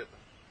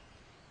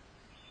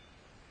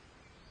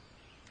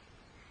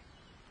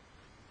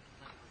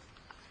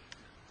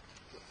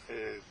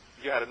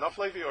 You had enough,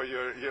 Levi, or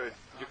you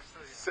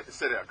sit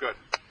there? Good.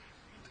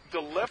 The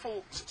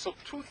level. So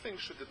two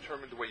things should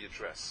determine the way you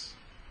dress.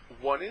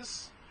 One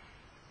is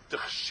the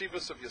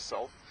cheshivas of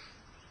yourself.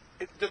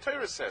 The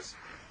Torah says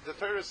that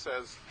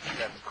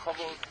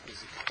kavod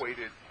is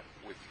equated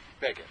with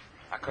beggar.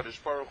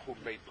 HaKadosh Baruch Hu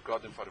made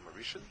begadim for the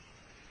Marishan,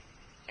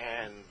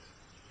 and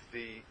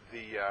the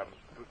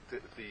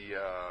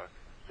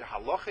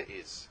halacha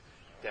is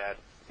that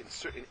in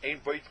certain ein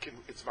boitkin,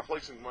 it's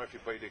machlokes in Gemara if you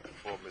boidik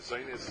for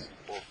mezainis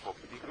or for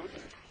bigud.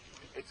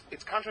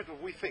 It's contrary to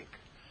what we think.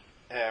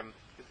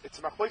 It's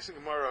a machlokes in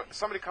Gemara.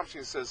 Somebody comes to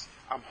you and says,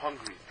 "I'm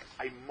hungry.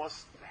 I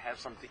must have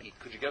something to eat.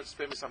 Could you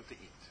spare me something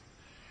to eat?"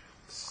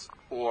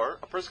 Or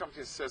a person comes to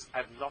you and says, "I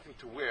have nothing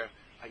to wear.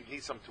 I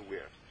need something to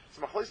wear."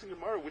 So machlokes in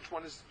Gemara, which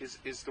one is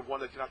the one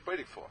that you're not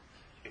boidik for?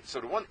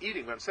 So the one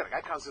eating, when I'm saying, I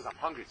can't say I'm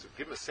hungry, so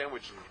give him a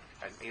sandwich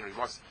and he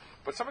must.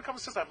 But someone comes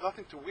and says, I have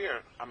nothing to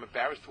wear, I'm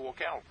embarrassed to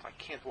walk out, I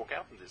can't walk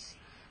out in this.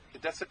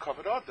 That's a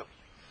covered adam.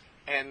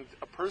 And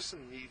a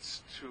person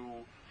needs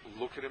to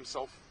look at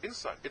himself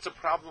inside. It's a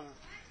problem.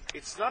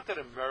 It's not that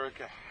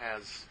America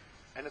has,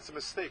 and it's a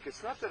mistake,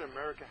 it's not that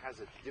America has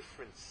a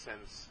different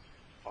sense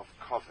of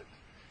covet.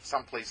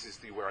 Some places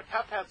you wear a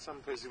top hat,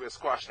 some places you wear a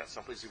squash hat,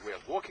 some places you wear a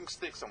walking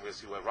stick, some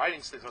places you wear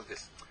riding sticks, like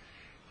this.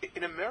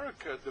 In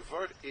America, the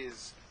word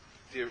is,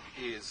 there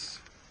is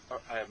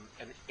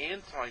an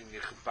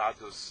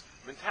anti-nichbadus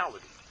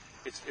mentality.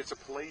 It's a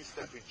place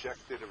that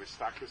rejected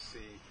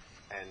aristocracy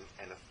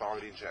and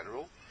authority in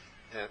general,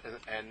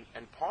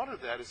 and part of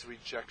that is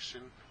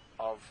rejection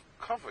of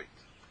kavod.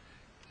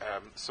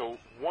 So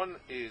one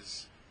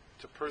is,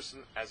 the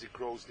person as he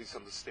grows needs to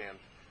understand,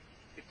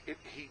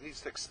 he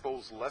needs to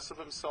expose less of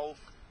himself,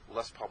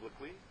 less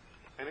publicly.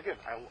 And again,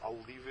 I'll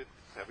leave it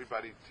to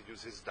everybody to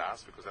use his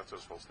das, because that's what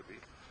it's supposed to be.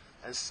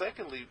 And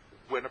secondly,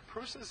 when a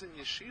person is in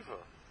yeshiva,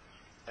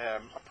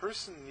 a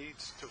person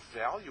needs to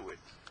value it.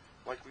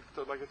 Like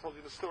I told you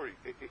in the story,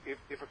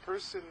 if a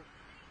person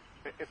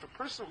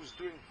who's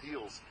doing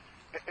deals,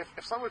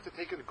 if someone were to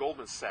take in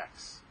Goldman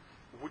Sachs,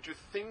 would you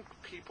think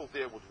people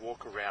there would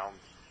walk around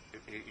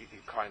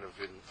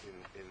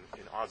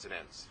in odds and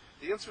ends?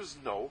 The answer is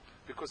no,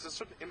 because there's a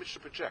certain image to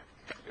project.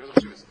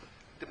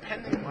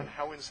 Depending on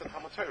how innocent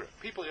Torah.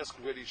 People ask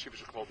where the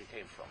yeshivish clothing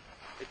came from.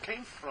 It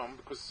came from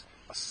because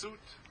a suit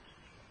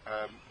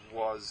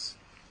was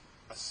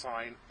a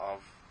sign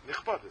of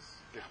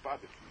nichbadis.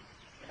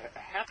 A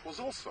hat was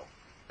also.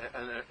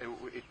 And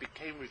it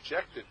became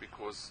rejected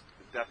because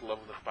that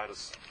level of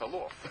nichbadis fell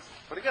off.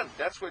 But again,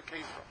 that's where it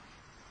came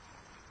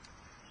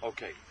from.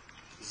 Okay.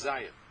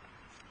 Zion.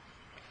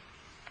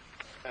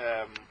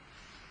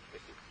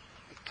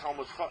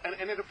 Talmud,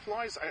 and it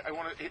applies.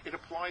 It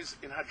applies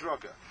in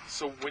Hadraga.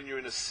 So when you're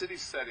in a city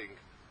setting,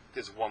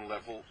 there's one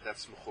level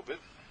that's mechubed.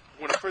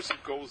 When a person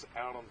goes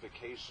out on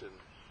vacation,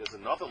 there's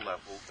another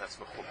level that's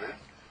mechubed.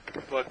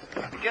 But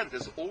again,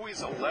 there's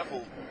always a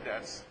level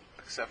that's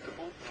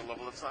acceptable and a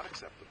level that's not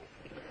acceptable.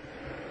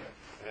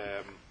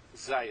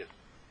 Zayed.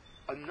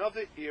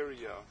 Another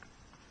area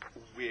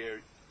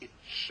where it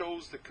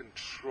shows the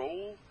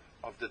control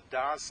of the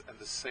das and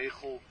the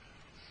seichel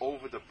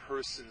over the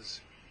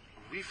person's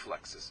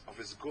reflexes, of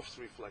his guf's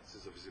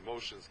reflexes, of his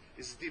emotions,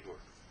 is dibur.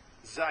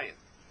 Zayin.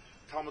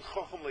 Talmud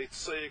Chochem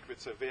leitzoyek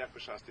v'tzaveach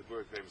b'shas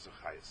dibur gveim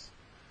zochayis.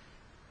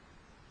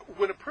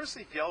 When a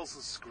person yells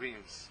and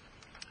screams,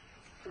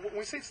 when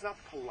we say it's not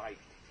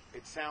polite,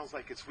 it sounds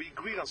like we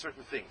agreed on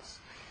certain things.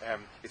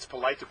 It's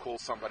polite to call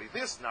somebody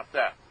this, not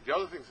that. The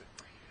other things.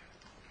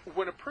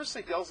 When a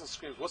person yells and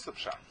screams, what's the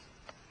pshat?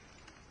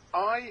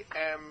 I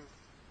am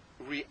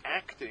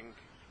reacting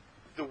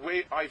the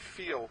way I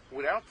feel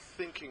without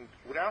thinking,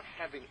 without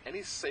having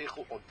any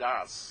seichel or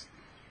das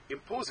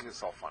imposing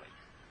itself on it.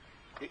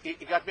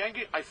 It got me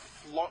angry. I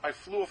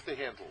flew off the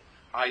handle.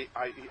 I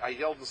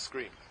yelled and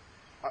screamed.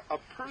 A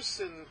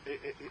person, we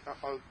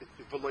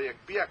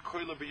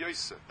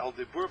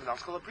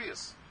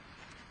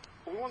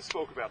once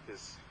spoke about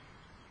this.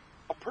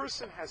 A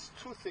person has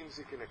two things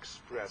he can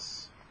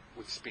express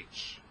with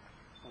speech.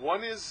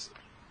 One is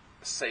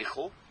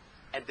seichel,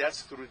 and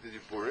that's through the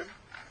diburim.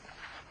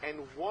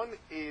 And one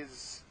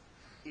is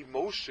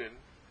emotion,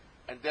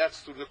 and that's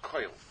through the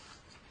koil.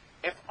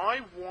 If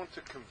I want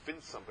to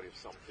convince somebody of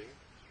something,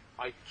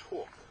 I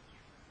talk.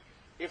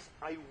 If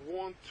I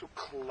want to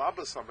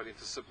klabba somebody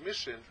into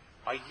submission,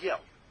 I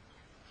yell.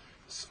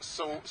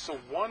 So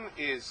one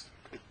is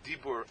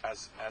dibur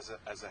as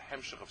a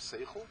hemshech of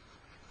seichel,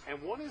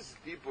 and one is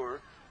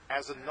dibur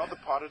as another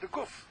part of the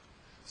guf.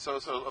 So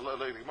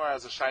the Gemara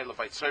has a shayla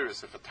by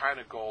tzeres. If a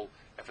tarnagol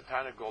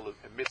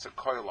emits a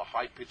coil, a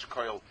high pitched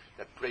coil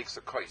that breaks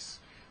a kois.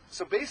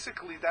 So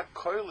basically, that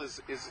coil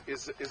is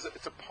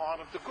it's a part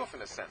of the guf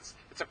in a sense.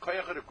 It's a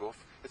koyach of the guf.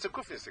 It's a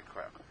gufnistic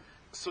koyach.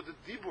 So the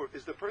dibur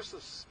is the person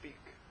speak,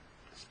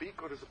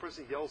 or does the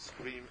person yell,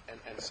 scream,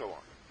 and so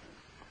on.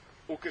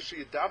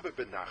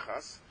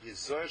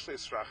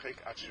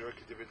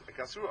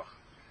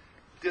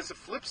 There's a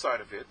flip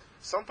side of it.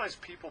 Sometimes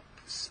people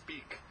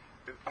speak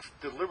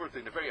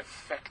deliberately in a very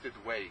affected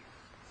way,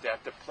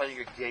 that they're playing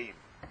a game,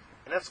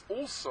 and that's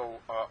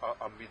also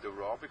a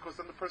midah, because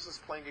then the person's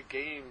playing a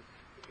game.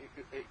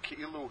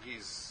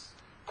 He's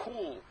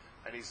cool,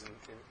 and he's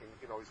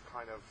he's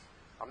kind of,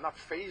 I'm not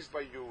fazed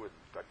by you, and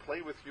I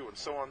play with you, and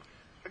so on.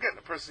 Again,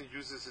 the person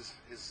uses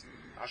his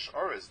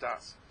ash'ara, his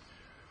das.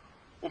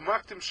 And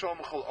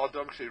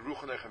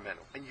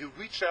you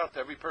reach out to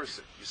every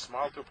person. You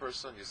smile to a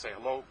person, you say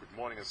hello, good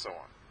morning, and so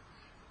on.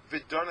 So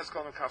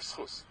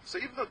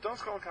even though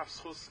Donas Kol Kaf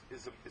Schus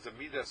is a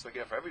midah that's not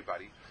for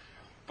everybody,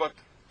 but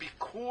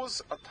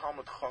because a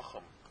Talmud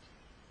Chacham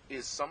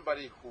is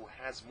somebody who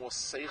has more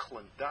seichel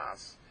and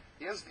das,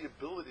 he has the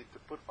ability to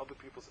put other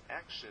people's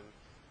action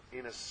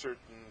in a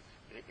certain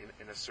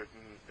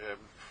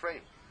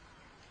frame.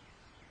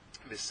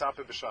 And so on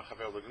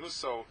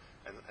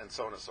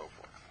and so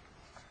forth.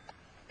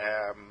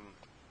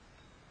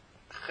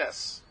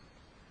 Ches.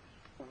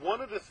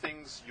 One of the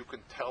things you can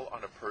tell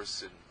on a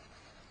person,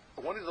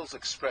 one of those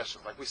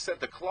expressions, like we said,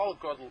 the klal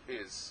gadol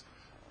is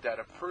that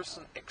a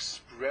person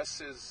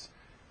expresses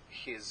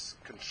his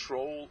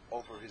control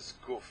over his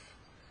guf,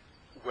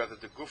 whether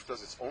the guf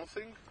does its own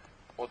thing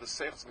or the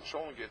seichel is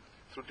controlling it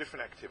through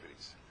different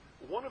activities.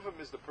 One of them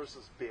is the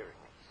person's bearing.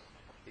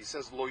 He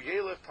says, "Lo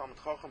yelech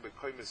talmid chacham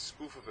b'koyim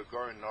eskufa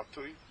v'gorin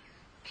natui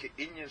ki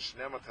inyan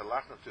shnema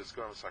telachna to his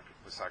gorin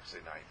v'sak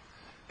seinayim."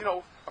 You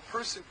know, a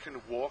person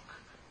can walk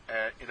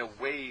in a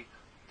way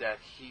that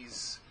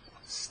he's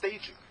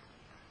staging.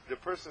 The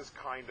person is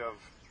kind of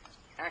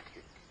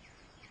acting,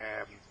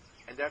 and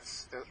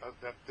that's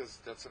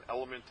an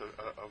element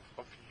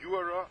of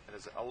yuara, and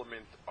there's an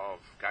element of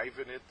gaiv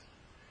in it.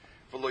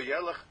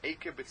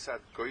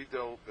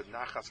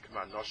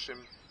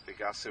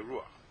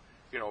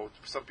 You know,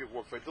 some people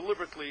walk very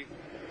deliberately.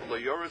 On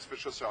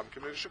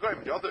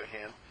the other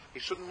hand, he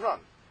shouldn't run.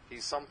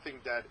 He's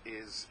something that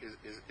is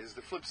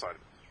the flip side of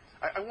it.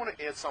 I want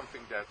to add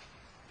something that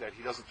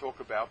he doesn't talk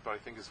about, but I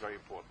think is very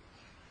important.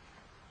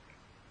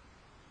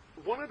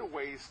 One of the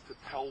ways to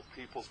tell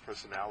people's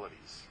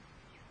personalities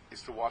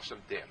is to watch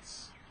them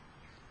dance.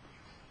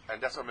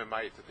 And that's why I'm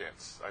admired to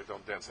dance. I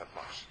don't dance that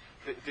much.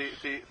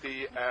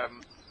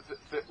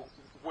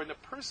 When a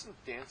person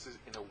dances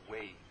in a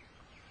way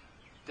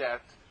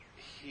that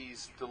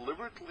he's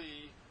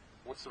deliberately,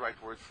 what's the right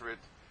word for it?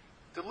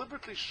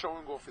 Deliberately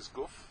showing off his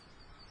guf,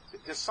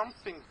 there's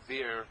something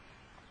there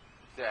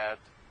that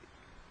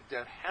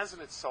has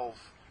in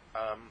itself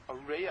a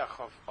reyach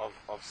of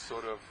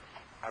sort of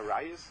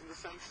arayas in the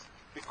sense,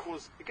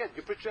 because again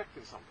you're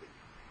projecting something.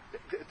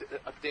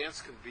 A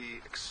dance can be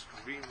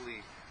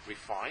extremely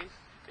refined.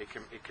 It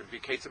can be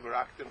ketzim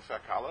meraktin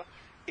fakala.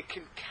 It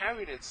can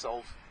carry in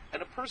itself,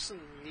 and a person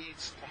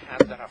needs to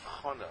have that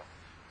havchana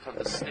to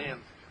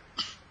understand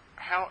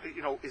how,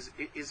 you know, is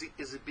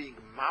it being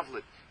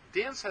mavlit.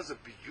 Dance has a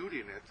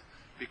beauty in it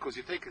because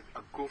you take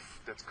a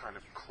guf that's kind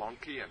of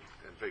clunky and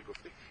very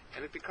goofy,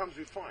 and it becomes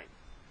refined.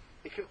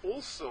 It can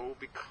also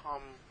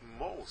become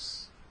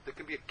mos. There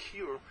can be a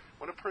cure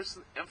when a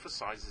person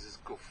emphasizes his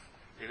guf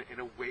in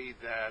a way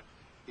that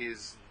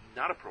is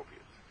not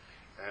appropriate.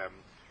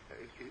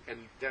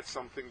 And that's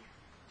something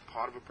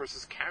part of a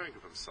person's carrying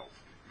of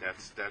himself.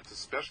 That's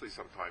especially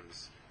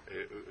sometimes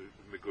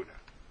meguna.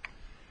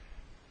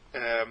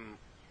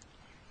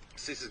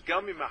 So he says,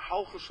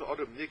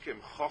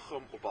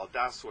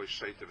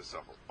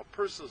 a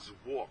person's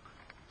walk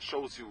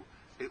shows you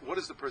what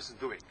is the person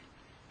doing.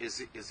 Is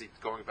he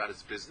going about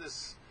his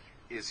business?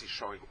 Is he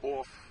showing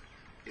off?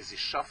 Is he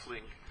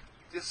shuffling?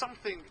 There's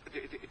something,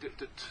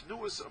 the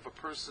tenuous of a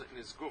person in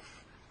his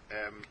guf,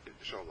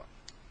 inshallah.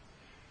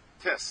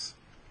 Tes.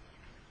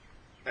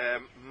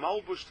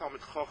 Malbush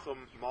Talmid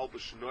Chacham,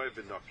 Malbush Noy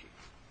V'Naki.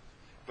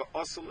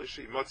 V'asal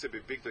Ishi Imotze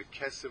B'Bigdoi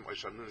Kesim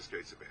Oishanunis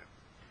Geitzebeh.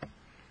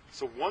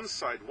 So one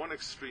side, one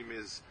extreme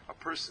is a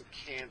person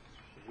can't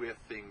wear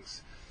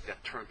things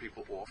that turn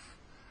people off.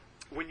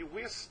 When you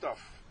wear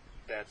stuff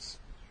that's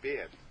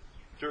bad,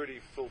 dirty,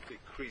 filthy,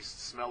 creased,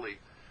 smelly,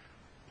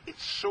 it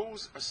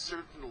shows a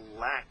certain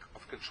lack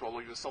of control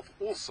of yourself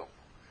also.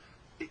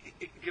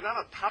 You're not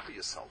on top of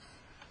yourself.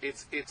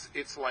 It's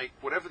like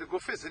whatever the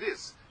goof is, it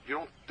is.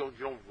 You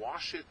don't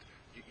wash it.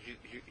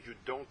 You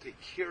don't take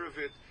care of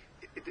it.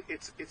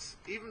 It's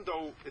even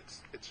though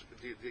it's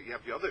you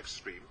have the other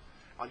extreme.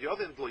 On the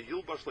other hand,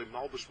 yilbash le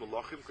malbush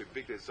malachim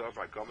big dezav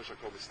agamish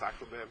akol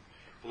mistaklem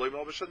lo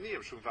malbush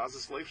aniyim shum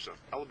vazis leifshav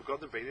el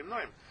begodim beinim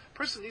noim.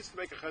 Person needs to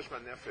make a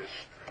cheshbon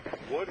nefesh.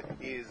 What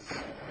is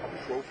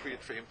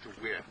appropriate for him to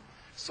wear,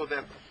 so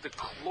that the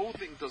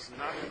clothing does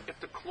not. If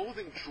the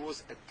clothing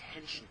draws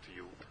attention to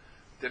you,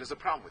 then there's a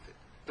problem with it.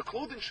 The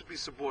clothing should be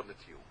subordinate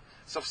to you.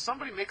 So if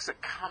somebody makes a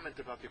comment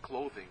about your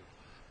clothing,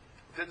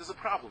 then there's a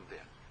problem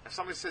there. If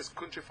somebody says,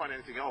 "Couldn't you find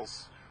anything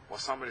else?" or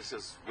somebody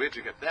says, "Where'd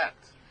you get that?"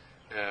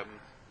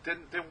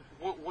 Then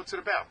what's it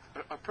about?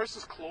 A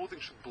person's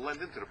clothing should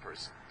blend into the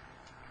person.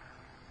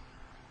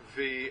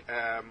 And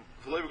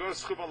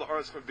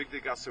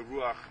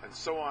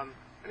so on.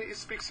 And he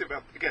speaks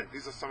about, again,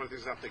 these are some of the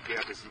things that they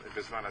get in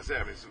Bisman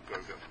Azeh.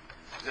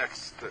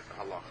 Next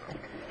halacha.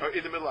 Or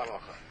in the middle of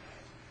halacha.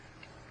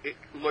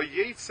 Lo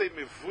yetze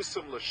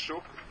mevusam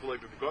l'shuk, v'lo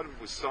b'begodim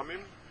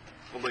busamim,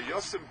 v'lo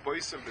yosim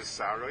boisem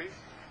b'saroi,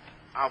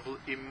 avl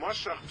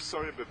imashach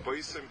b'sorim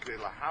b'boisem k'dei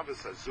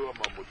lahavas hazua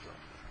mamuta.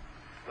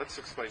 Let's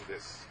explain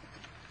this.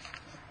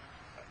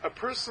 A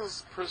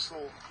person's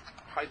personal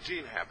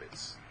hygiene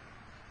habits.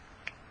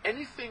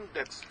 Anything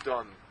that's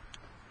done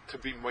to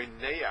be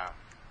moineya,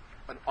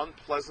 an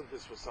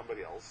unpleasantness for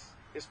somebody else,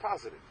 is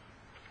positive.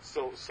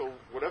 So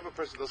whatever a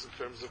person does in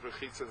terms of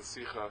rechitza and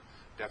sicha,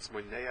 that's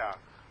moineya,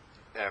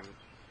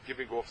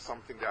 giving off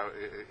something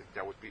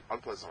that would be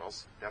unpleasant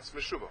else, that's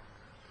meshuva.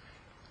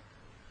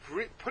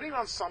 Putting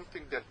on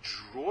something that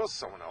draws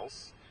someone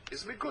else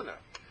is meguna.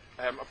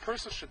 A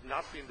person should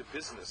not be in the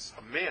business,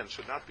 a man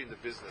should not be in the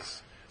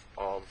business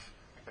of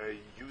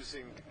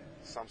using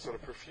some sort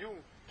of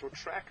perfume to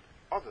attract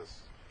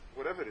others,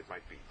 whatever it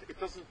might be. It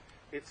doesn't,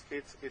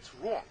 it's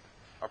wrong.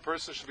 A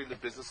person should be in the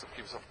business of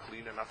keeping himself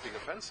clean and not being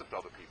offensive to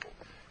other people.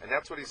 And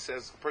that's what he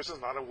says, a person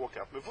is not going to walk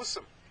out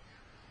mevusim.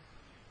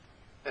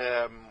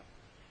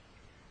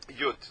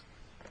 Yud.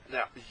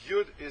 Now,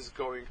 Yud is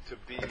going to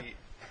be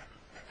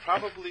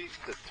probably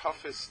the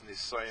toughest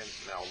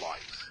nisayon in our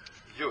lives.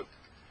 Yud.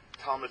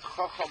 Talmid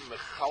Chacham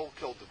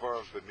mechalkel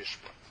dvarav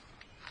b'mishpat.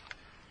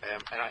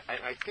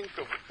 And I think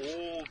of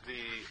all of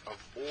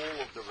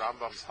the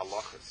Rambam's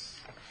halachas,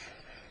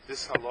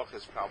 this halacha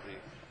is probably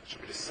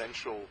should be the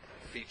central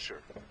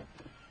feature.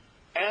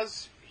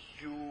 As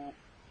you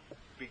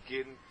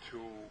begin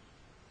to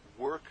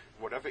work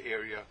whatever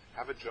area,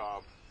 have a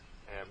job,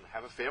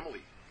 have a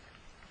family,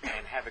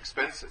 and have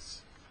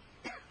expenses,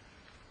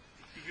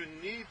 you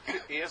need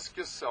to ask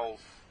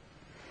yourself.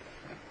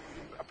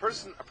 A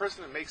person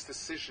that makes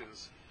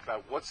decisions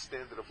about what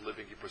standard of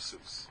living he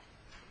pursues.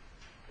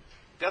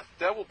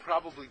 That will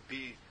probably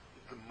be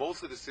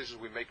most of the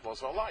decisions we make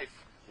most of our life,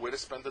 where to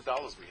spend the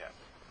dollars we have.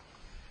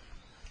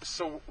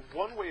 So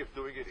one way of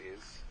doing it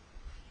is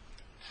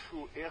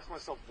to ask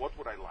myself, what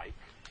would I like,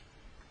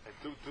 and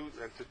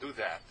to do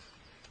that,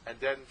 and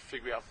then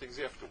figure out things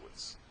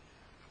afterwards.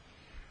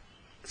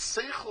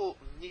 Seichel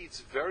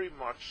needs very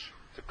much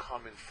to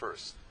come in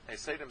first and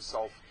say to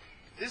himself,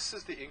 this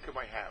is the income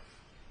I have.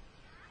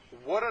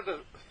 What are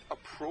the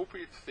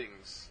appropriate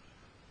things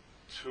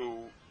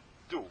to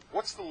do?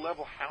 What's the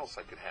level house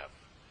I could have?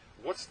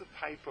 What's the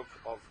type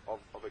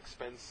of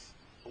expense?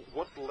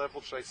 What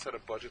level should I set a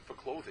budget for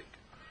clothing?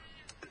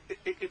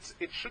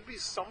 It should be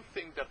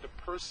something that the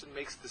person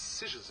makes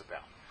decisions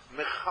about.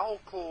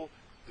 Mechalkol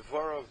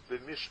dvarav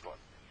b'mishpat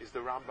is the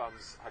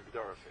Rambam's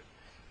hagdara of it.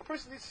 A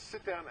person needs to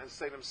sit down and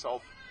say to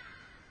himself,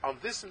 on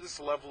this and this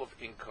level of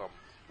income,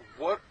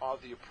 what are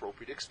the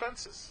appropriate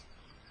expenses?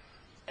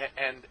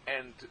 And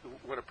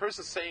when a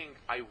person is saying,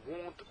 I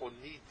want or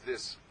need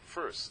this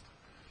first,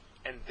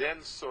 and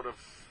then sort of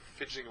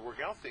fidgeting and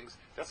working out things,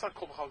 that's not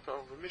called Chalak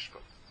Dvarav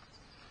B'mishpat.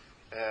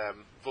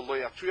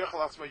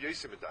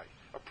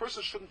 A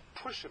person shouldn't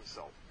push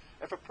himself.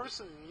 If a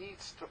person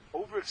needs to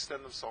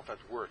overextend himself at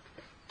work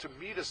to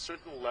meet a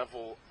certain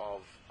level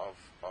of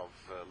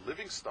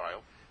living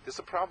style, there's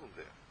a problem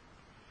there.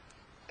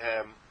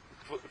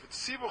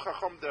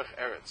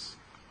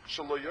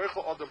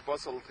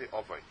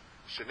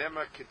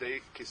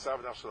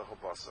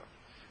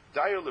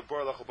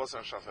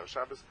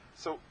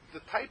 So the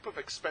type of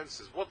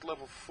expenses, what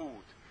level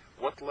food,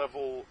 what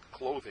level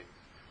clothing,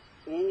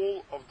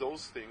 all of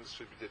those things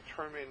should be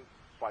determined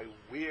by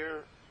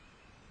where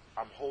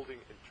I'm holding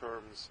in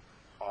terms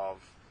of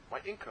my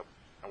income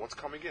and what's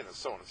coming in, and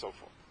so on and so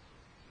forth.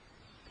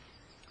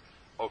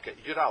 Okay,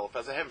 Yud Aleph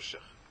as a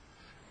hemshech.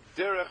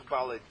 Derech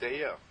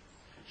baladeya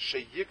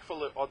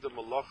sheyikvale odem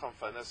malacham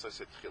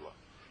fanesas etchila.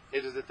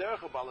 It is the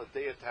derech of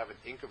baladeya to have an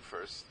income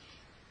first.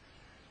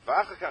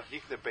 V'achakach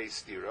yikne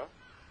beis tira,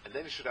 and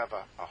then he should have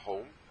a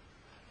home.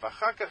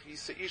 V'achakach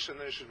yisa isha, and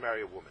then he should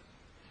marry a woman.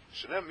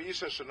 Shenem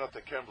misha shenot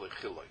hakerem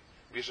lechiloi.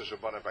 Misha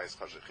shabana beis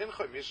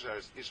chashichinchoi,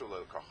 misha isha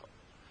le'kacha.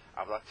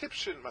 Avla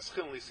tipshin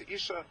maschil lisa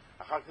isha,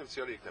 achak nim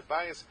tziyori yikne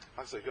beis,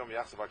 haksach yom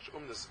yachzav aksh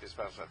umnes is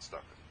parashat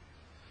tzedakah.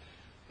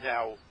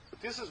 Now,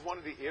 this is one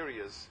of the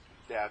areas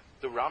that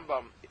the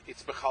Rambam,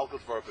 it's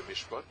bechalkot dvar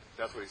b'mishpat,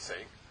 that's what he's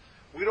saying.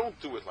 We don't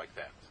do it like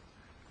that.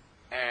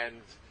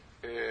 And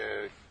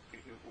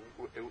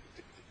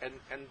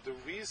the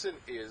reason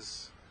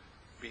is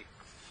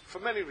for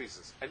many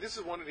reasons. And this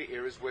is one of the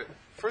areas where,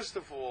 first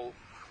of all,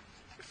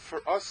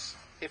 for us,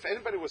 if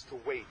anybody was to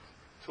wait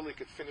till he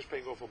could finish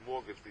paying off a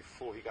mortgage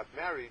before he got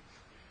married,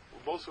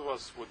 most of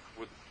us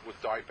would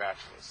die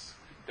bachelors.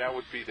 That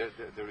would be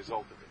the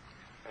result of it.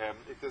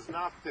 It does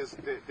not. It's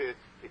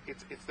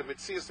the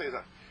mitzvah say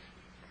that.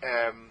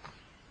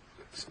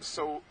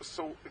 So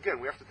again,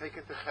 we have to take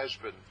into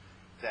cheshbon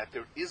that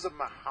there is a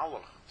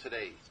mahalach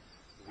today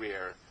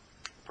where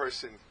a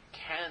person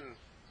can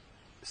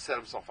set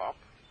himself up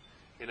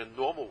in a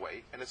normal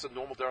way, and it's a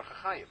normal derech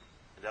chayim,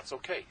 and that's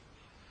okay.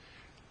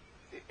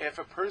 If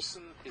a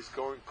person is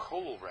going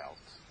kolol route,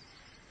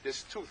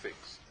 there's two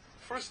things.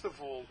 First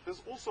of all,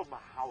 there's also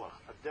mahalach,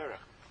 a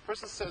derech. A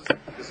person says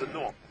there's a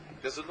norm.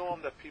 There's a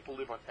norm that people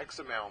live on X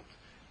amount,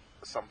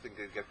 something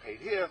they get paid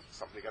here,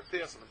 something they get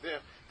there, something there.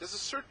 There's a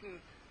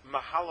certain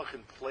mahalach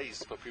in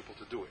place for people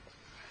to do it.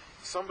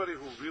 Somebody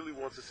who really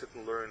wants to sit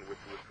and learn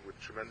with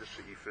tremendous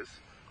she'ifas,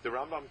 the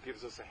Rambam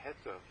gives us a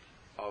heta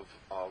of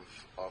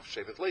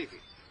Shevet Levi,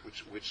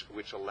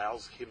 which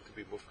allows him to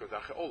be mufkar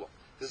darchei olam.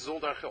 This is all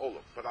darchei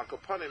olam, but Al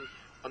Kapanim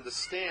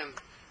understand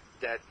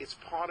that it's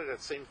part of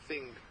that same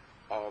thing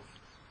of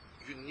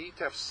you need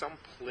to have some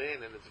plan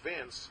in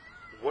advance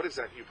what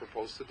exactly you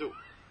propose to do.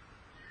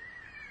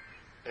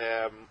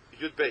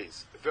 Yud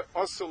Beis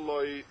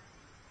ve'osaloi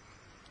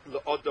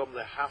le'odom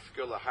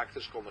lehafker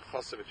lehaktish kol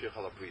nechasav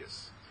v'tirchal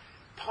abriyas.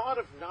 Part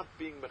of not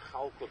being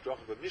mechal kol drach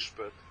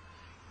b'mishpat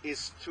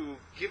is to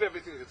give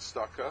everything to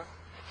tzedakah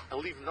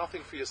and leave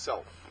nothing for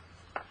yourself.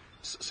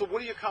 So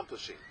what are you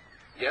accomplishing?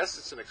 Yes,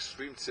 it's an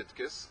extreme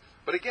tzidkis,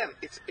 but again,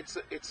 it's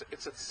a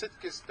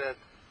tzidkis that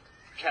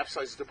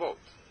capsizes the boat.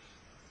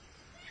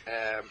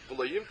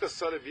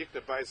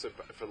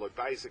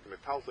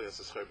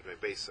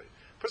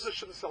 Person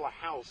shouldn't sell a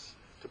house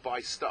to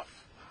buy stuff.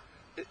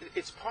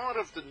 It's part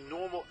of the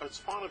normal. It's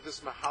part of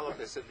this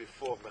mahalach I said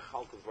before,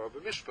 mechalkul dvar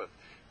b'mishpat,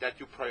 that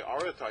you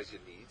prioritize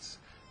your needs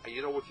and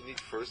you know what you need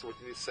first and what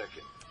you need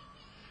second.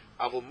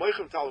 Avol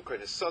moichem talum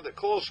koine sada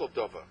kol shel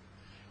dova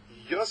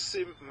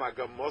yosim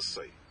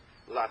magamosay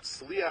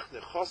latzliach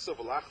nechosav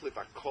v'lachlif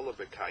akola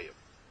bekayim.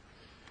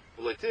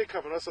 So it's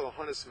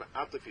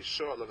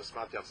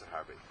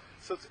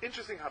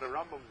interesting how the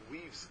Rambam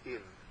weaves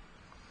in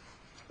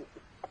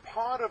a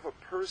part of a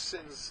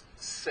person's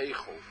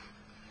seichel.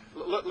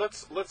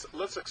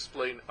 Let's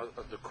explain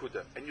the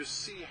kuda, and you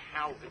see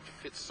how it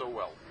fits so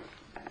well.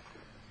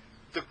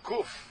 The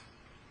guf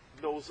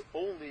knows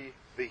only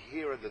the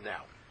here and the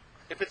now.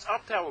 If it's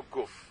up to our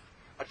guf,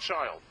 a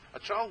child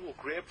will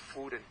grab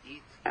food and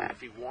eat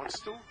if he wants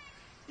to,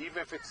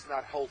 even if it's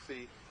not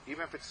healthy,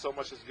 even if it's so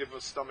much as give him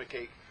a stomach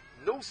ache.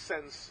 No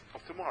sense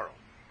of tomorrow.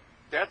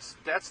 That's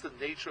the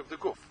nature of the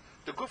guf.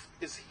 The guf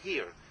is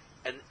here,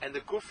 and the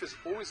guf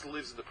always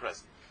lives in the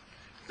present.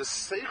 The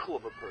seichel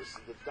of a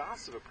person, the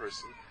das of a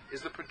person,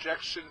 is the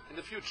projection in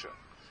the future.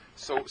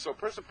 So a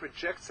person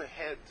projects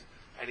ahead,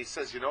 and he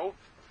says,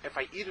 if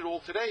I eat it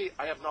all today,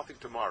 I have nothing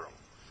tomorrow.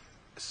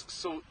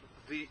 So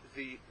the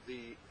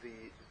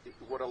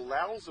what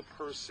allows a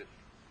person,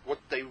 what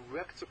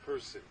directs a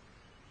person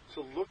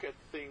to look at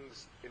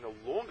things in a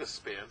longer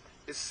span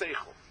is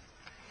seichel.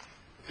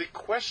 The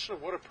question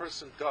of what a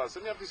person does,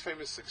 and you have these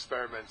famous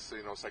experiments,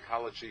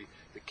 psychology,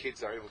 the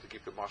kids are able to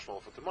keep the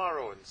marshmallow for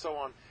tomorrow, and so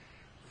on.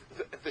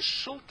 The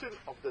shulton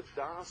of the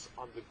das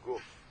on the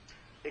guf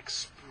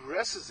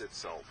expresses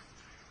itself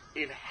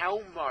in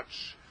how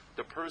much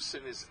the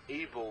person is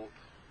able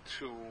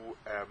to,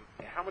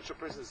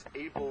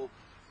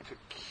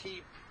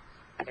 keep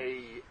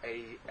a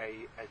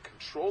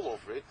control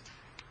over it,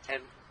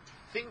 and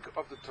think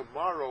of the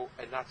tomorrow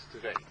and not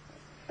today.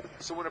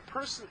 So when a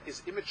person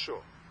is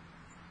immature,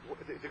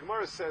 the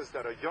Gemara says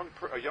that a young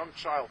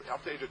child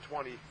up to the age of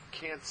 20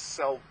 can't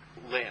sell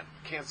land,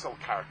 can't sell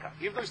karka,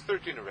 even though he's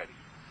 13 already.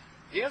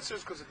 The answer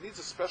is because it needs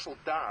a special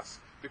das,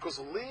 because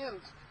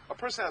land, a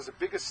person has a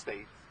big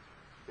estate,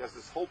 he has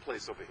this whole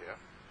place over here,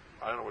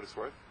 I don't know what it's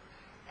worth,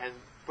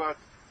 but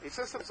he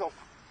says to himself,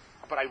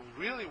 but I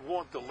really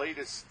want the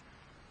latest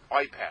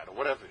iPad or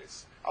whatever it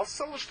is. I'll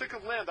sell a stick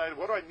of land.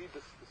 What do I need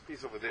this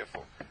piece over there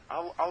for?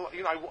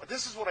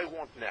 This is what I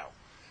want now.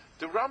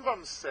 The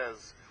Rambam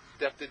says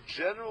that the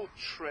general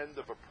trend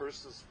of a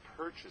person's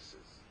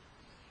purchases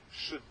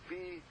should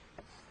be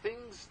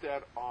things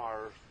that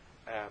are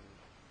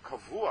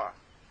kavua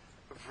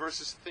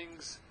versus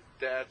things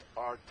that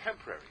are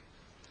temporary.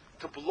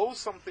 To blow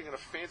something in a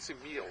fancy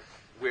meal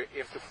where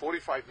after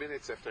 45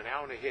 minutes, after an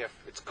hour and a half,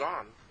 it's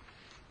gone,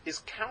 is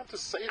counter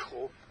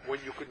seichel when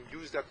you can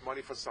use that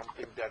money for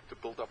something that to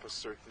build up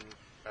to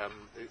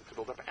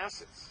build up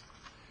assets.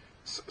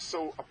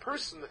 So a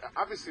person,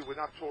 obviously we're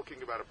not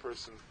talking about a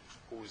person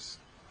who's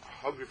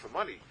hungry for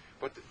money,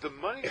 but the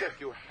money that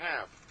you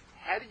have,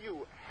 how do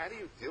you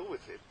deal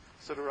with it?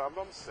 So the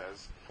Rambam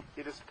says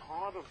it is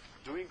part of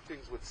doing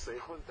things with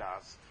seichel and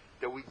das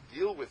that we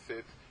deal with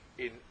it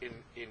in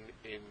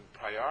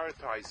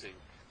prioritizing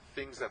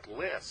things that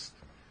last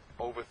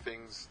over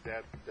things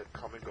that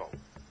come and go.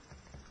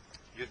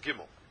 Yud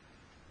Gimel.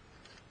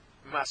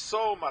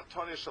 Maso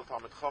matone shel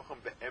talmid chacham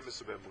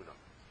be'emes u'be'emunah.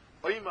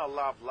 Oima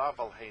lav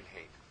al hein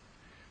hein.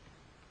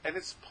 And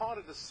it's part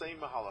of the same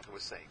mahalach we're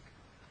saying.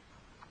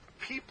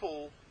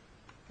 People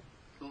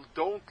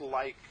don't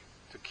like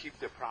to keep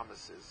their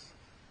promises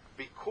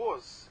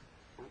because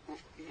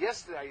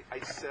yesterday I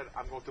said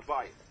I'm going to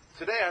buy it.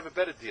 Today I have a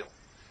better deal.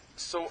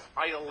 So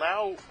I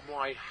allow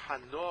my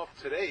hanoah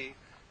today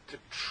to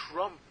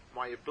trump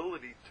my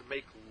ability to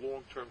make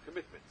long-term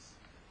commitments.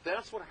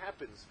 That's what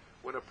happens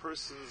when a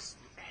person's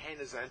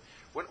hand is in.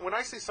 When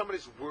I say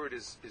somebody's word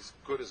is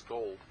good as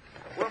gold,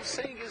 what I'm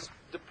saying is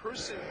the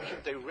person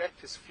can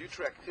direct his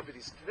future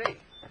activities today,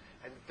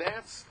 and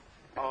that's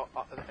a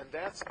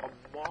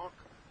mark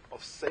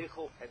of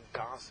seichel and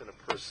das in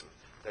a person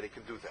that he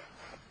can do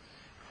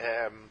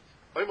that.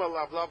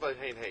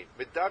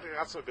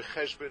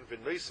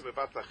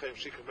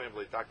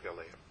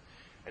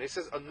 And he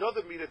says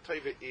another midah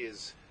tova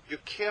is you're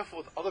careful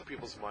with other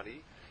people's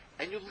money,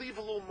 and you leave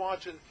a little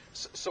margin.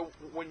 So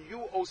when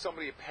you owe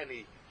somebody a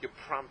penny, you're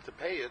prompt to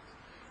pay it.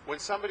 When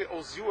somebody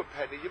owes you a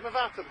penny, you're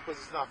mevata because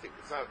it's nothing.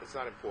 It's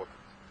not important.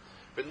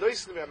 A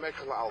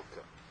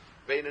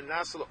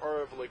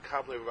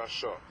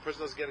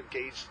person doesn't get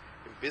engaged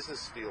in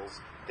business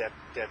deals that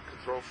could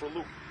throw him for a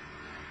loop.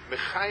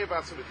 Mechayev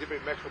atzmai divrei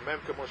mekra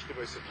memka mosh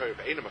divrei setorah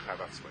ve'ena mechayev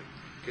atzmai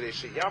k'dei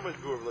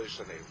sheyamid gur v'lo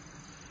yishaneu.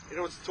 In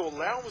other words, to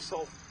allow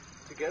himself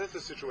to get into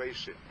a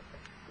situation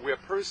where a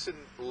person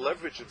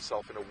leverages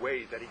himself in a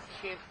way that he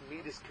can't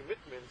meet his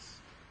commitments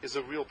is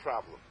a real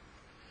problem.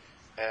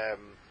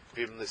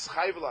 Which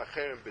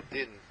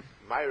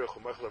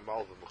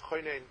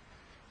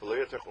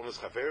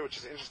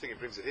is interesting, he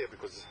brings it here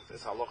because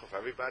it's halacha for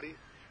everybody.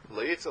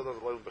 It's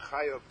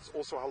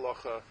also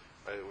halacha,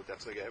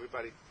 that's like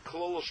everybody.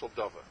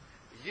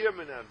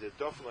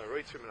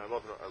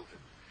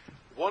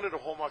 One of the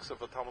hallmarks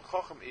of a Talmud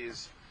Chacham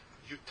is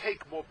you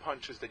take more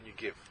punches than you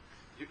give.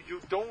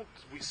 You don't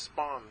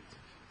respond,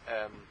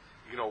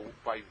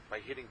 by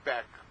hitting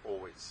back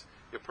always.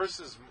 Your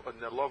person is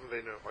in a love and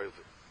in an oil.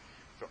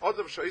 For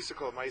Adam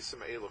Shaisikal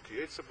Maisim Elo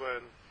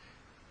Kiyetzaban,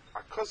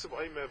 Akasav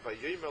Oime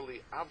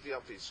Vayemeli Abdi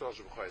Abdi Yisrael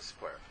Shemachai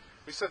Square.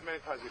 We said many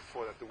times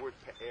before that the word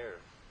Pe'er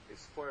is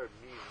Square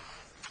means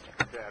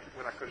that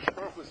when HaKadosh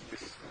Baruch Hu is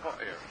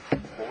Mispo'er,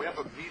 when we have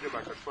a meter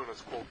by HaKadosh Baruch Hu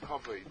that's called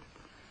Kavod,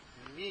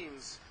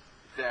 means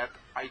that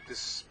I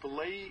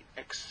display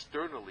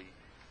externally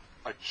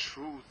a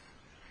truth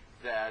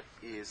that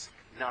is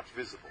not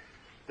visible.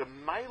 The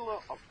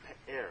Maila of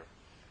Pe'er,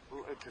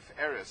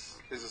 Tiferes,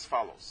 is as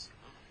follows.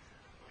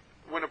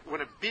 When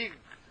a big,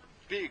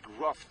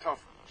 rough,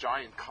 tough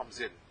giant comes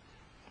in,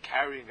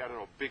 carrying, I don't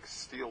know, a big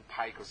steel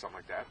pike or something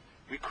like that,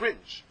 we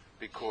cringe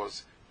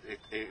because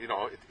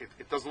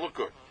it doesn't look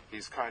good.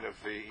 He's kind of,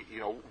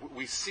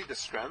 we see the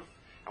strength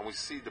and we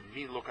see the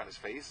mean look on his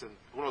face and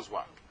who knows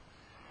what.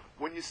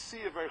 When you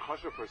see a very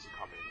chashuv person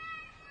come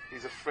in,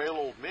 he's a frail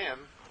old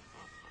man,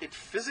 it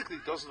physically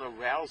doesn't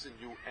arouse in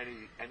you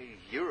any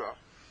yira,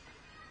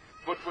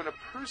 but when a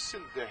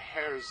person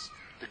bears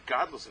the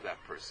godless of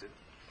that person,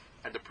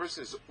 and the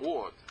person is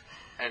awed,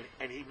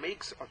 and he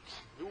makes a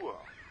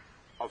tnuah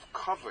of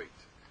kavod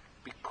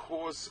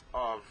because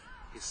of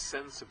his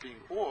sense of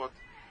being awed,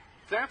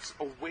 that's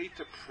a way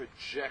to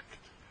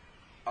project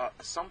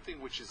something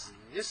which is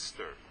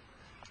nister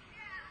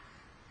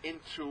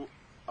into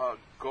a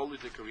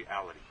golidic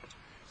reality.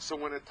 So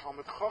when a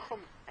Talmud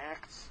Chacham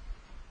acts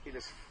in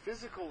his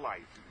physical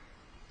life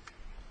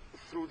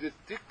through the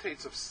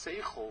dictates of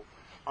Seichel,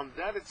 on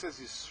that it says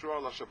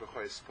Yisrael Asher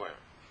B'chai Espoir.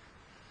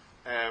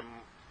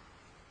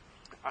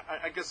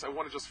 I guess I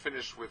want to just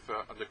finish with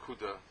a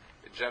Nakuda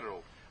in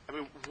general. I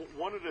mean,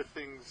 one of the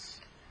things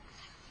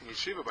in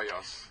Yeshiva by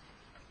us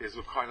is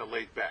we're kind of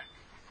laid back,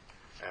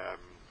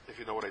 if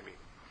you know what I mean.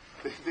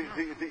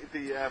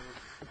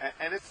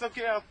 And it's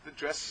looking out the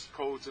dress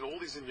codes and all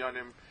these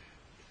inyanim.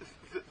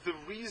 The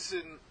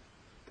reason,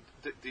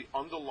 the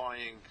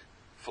underlying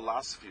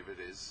philosophy of it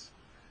is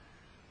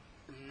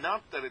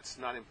not that it's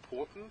not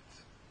important,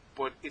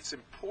 but it's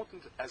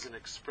important as an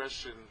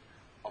expression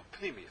of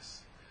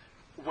pnimius.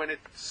 When it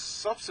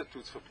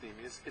substitutes for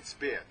pnimius, it's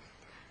bad.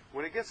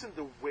 When it gets in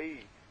the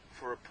way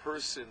for a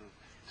person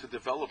to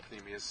develop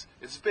pnimius,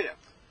 it's bad.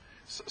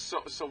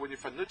 So when you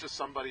fanuja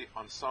somebody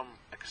on some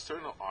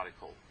external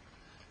article,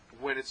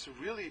 when it's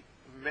really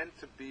meant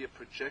to be a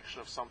projection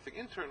of something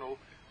internal,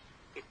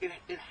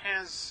 it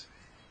has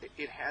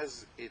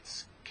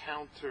its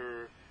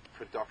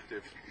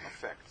counterproductive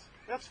effect.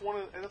 That's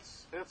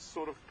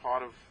sort of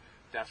part of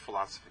that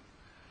philosophy.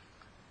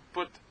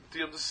 But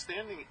the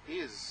understanding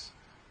is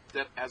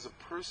that as a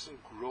person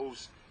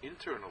grows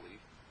internally,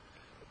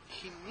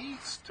 he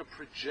needs to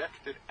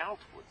project it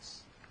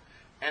outwards.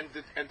 And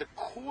the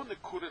core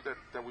nekuda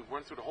that we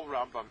went through the whole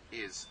Rambam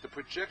is, the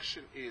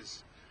projection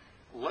is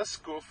less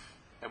guf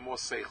and more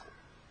seichel.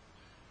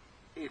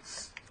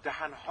 It's the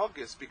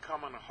Hanhagos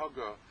become an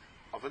Hanhaga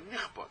of a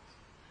nichbad,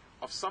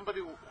 of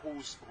somebody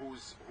who's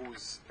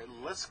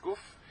less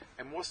guf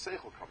and more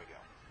seichel coming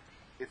out.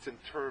 It's in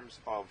terms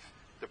of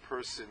the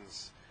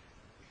person's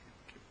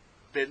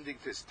bending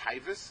to his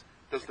taivus.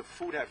 Does the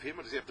food have him,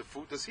 or does he have the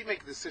food? Does he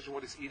make a decision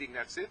what he's eating?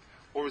 That's it,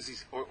 or is he?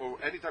 Or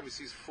anytime he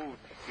sees food,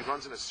 he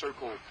runs in a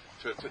circle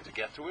to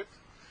get to it.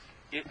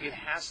 It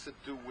has to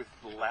do with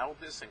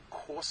loudness and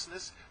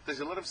coarseness. Does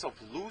he let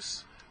himself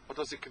loose, or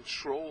does he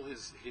control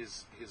his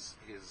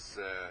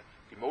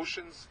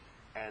emotions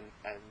and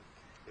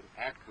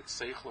act with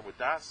seichel and with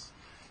das?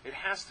 It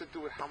has to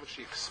do with how much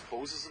he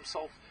exposes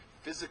himself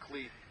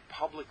physically,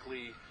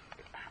 publicly.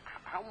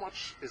 How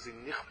much is he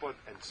nichbad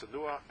and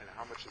tsanua, and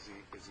how much is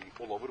he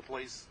all over the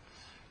place?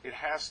 It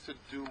has to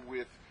do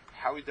with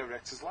how he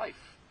directs his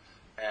life,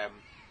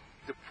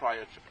 the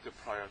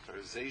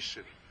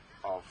prioritization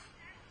of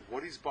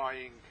what he's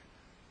buying,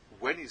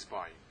 when he's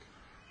buying.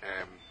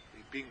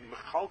 Being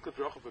mechalka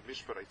drochav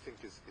b'mishpat, I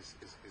think, is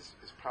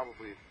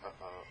probably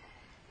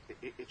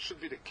it should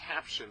be the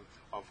caption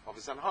of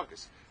his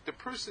Hanhagos. The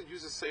person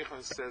uses seichel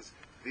and says,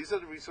 "These are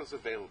the resources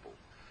available.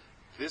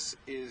 This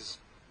is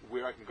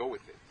where I can go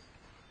with it.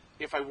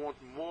 If I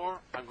want more,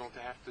 I'm going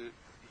to have to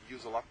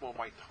use a lot more of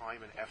my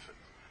time and effort.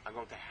 I'm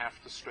going to have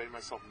to strain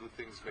myself and do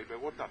things maybe I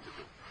want not to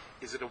do.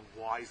 Is it a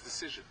wise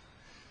decision?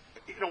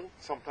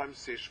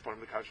 Sometimes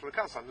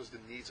the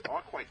needs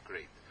are quite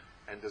great.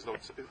 and there's no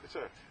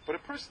but a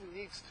person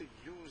needs to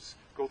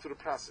go through the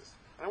process.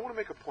 And I want to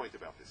make a point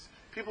about this.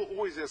 People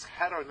always ask,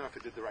 how do I know if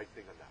I did the right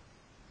thing or not?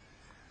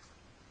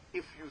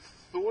 If you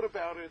thought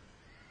about it,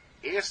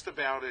 asked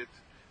about it,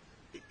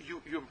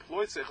 you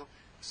employed seichel,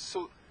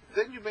 so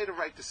then you made a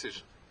right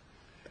decision.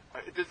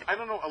 I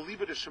don't know,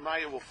 Aliba de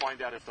Shemaya will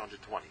find out after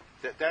 120.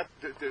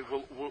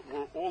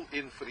 We're all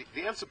in for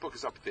the answer book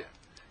is up there.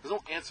 There's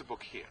no answer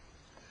book here.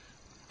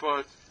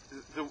 But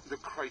the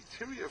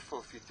criteria for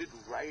if you did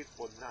right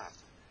or not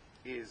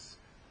is,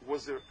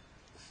 was there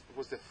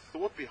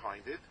thought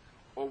behind it,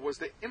 or was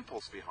there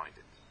impulse behind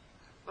it?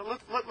 Now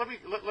let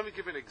me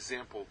give an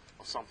example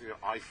of something that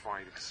I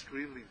find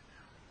extremely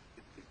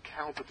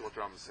counter to what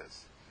Rambam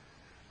says.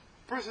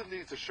 Person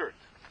needs a shirt.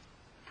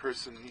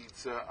 Person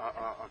needs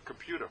a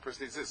computer.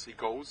 Person needs this. He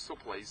goes to a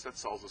place that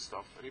sells the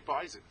stuff and he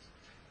buys it.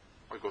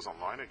 Or he goes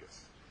online, I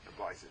guess, and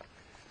buys it.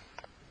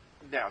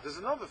 Now, there's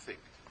another thing.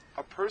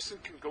 A person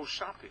can go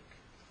shopping.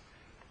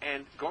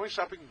 And going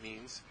shopping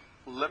means,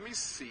 let me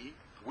see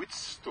which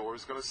store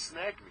is going to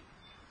snag me.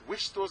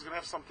 Which store is going to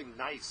have something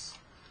nice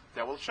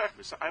that will attract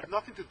me. So I have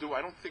nothing to do.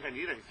 I don't think I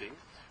need anything.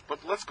 But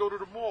let's go to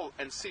the mall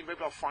and see.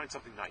 Maybe I'll find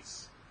something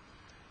nice.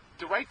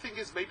 The right thing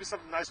is maybe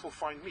something nice will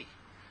find me.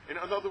 In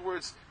other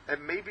words,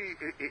 and maybe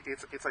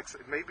it's like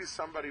maybe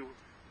somebody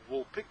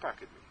will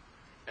pickpocket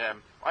me.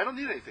 I don't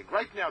need anything.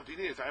 Right now, do you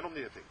need anything? I don't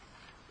need anything.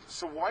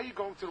 So why are you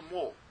going to the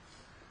mall?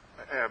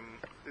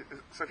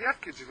 So if you have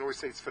kids, you can always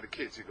say it's for the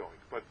kids you're going.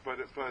 But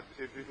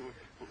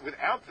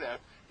without that,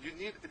 you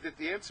need.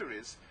 The answer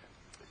is,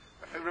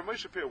 Ramay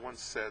Shapir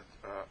once said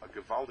a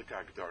Gevaldik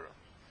Agdara.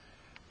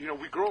 You know,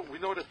 we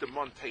know that the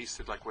mun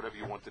tasted like whatever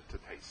you wanted to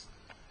taste.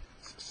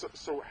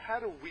 So how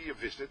do we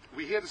envision it?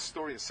 We hear the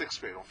story in 6th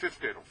grade, or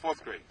 5th grade, or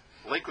 4th grade.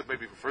 Lakewood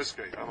maybe even 1st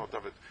grade. I don't know,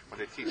 David, when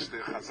they teach the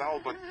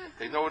Chazal, but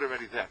they know it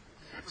already then.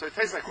 So it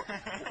tastes like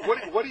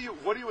what do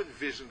you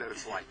envision that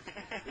it's like?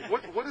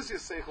 What is your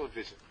seichel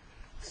vision?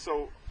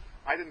 So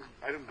I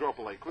didn't grow up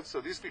in Lakewood. So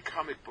these used to be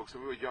comic books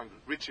when we were young.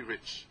 Richie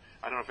Rich.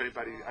 I don't know if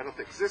anybody. I don't know if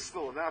they exist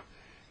still or not.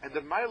 And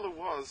the Mila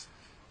was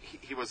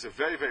he was a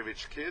very very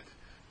rich kid,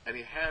 and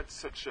he had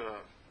such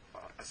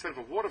instead of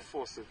a water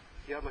faucet,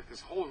 he had like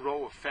this whole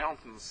row of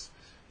fountains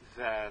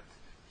that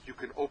you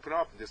can open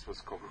up. And this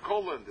was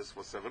Coca-Cola, and this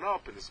was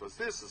 7-Up, and this was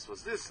this,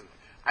 and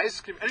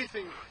ice cream,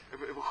 anything,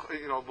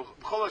 you know,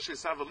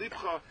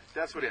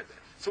 that's what he had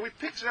there. So we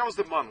pictured that was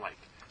the mun like.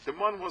 The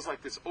mun was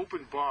like this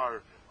open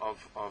bar of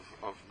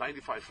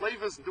 95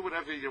 flavors, and do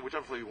whatever, you know,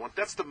 whichever flavor you want.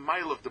 That's the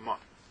mile of the mun.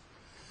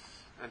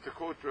 And to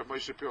quote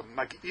Moshe Shapiro,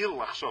 Mag'il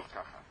lachshov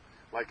kacha.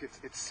 Like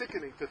it's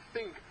sickening to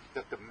think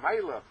that the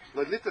mila,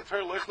 l'nita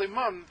ter loich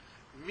man,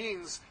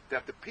 means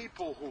that the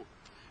people who,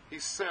 he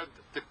said,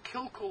 the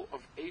kilkul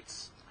of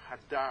Eitz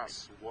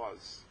Hadas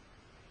was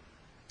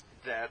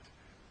that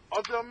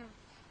Adam,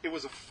 it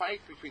was a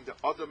fight between the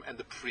Adam and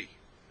the Pri.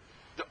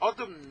 The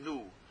Adam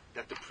knew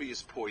that the Pri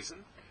is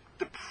poison.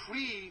 The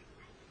Pri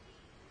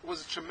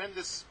was a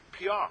tremendous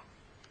PR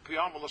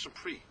Malosha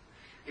Pri.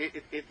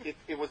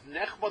 It was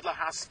Nechmod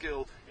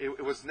Lahaskil,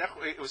 it was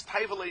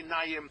Taivalei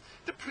Nayim.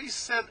 The Pri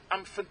said,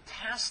 I'm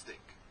fantastic.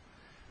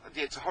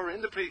 The Tzahara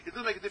in the Pri, it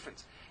doesn't make a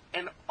difference.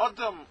 And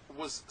Adam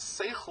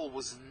Seichel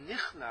was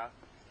nichna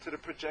to the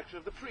projection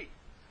of the Pri.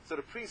 So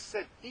the Pri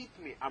said, eat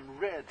me, I'm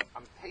red,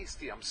 I'm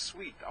tasty, I'm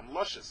sweet, I'm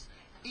luscious,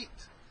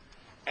 eat.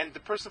 And the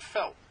person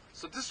fell.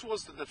 So this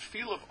was the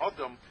feel of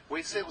Adam, where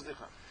he said was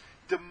nichna.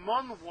 The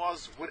man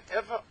was,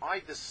 whatever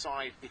I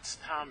decide its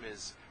time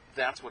is,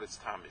 that's what its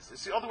time is.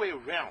 It's the other way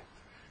around.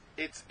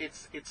 It's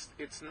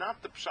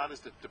not the pshat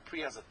is that the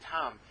Pri has a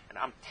tam, and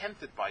I'm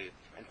tempted by it,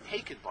 and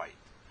taken by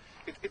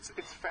it. It's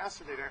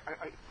fascinating.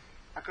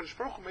 HaKadosh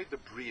Baruch Hu made the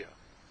bria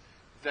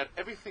that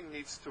everything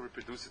needs to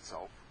reproduce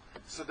itself.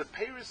 So the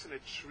peiros in a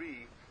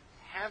tree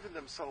have in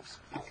themselves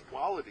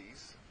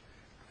qualities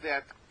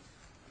that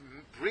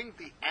bring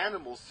the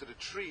animals to the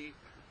tree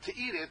to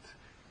eat it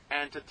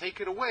and to take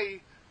it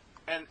away.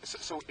 And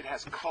so it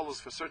has colors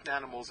for certain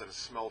animals and a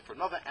smell for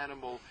another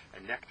animal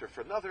and nectar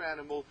for another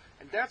animal.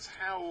 And that's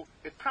how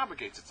it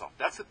propagates itself.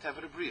 That's the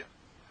teva de bria.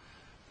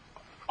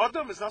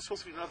 Adam is not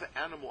supposed to be another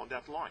animal on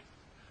that line.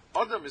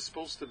 Adam is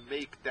supposed to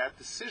make that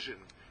decision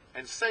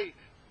and say,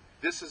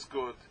 this is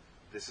good,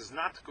 this is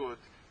not good.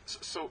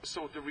 So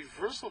the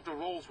reversal of the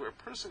roles where a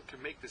person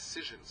can make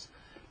decisions,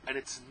 and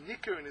it's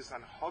nicker in his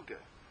anhaga,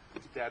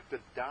 that the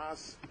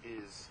das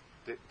is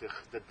the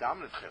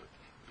dominant chelik,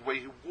 the way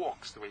he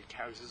walks, the way he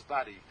carries his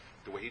body,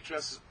 the way he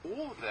dresses,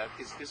 all of that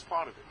is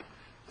part of it.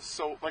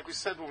 So, like we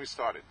said when we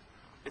started,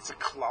 it's a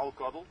klal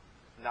gadol.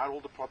 Not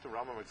all the Prat and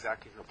Rambam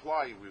exactly can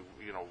apply.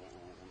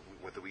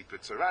 Whether we eat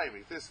b'tzarayim, we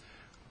eat this.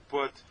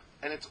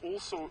 And it's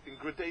also in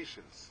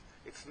gradations.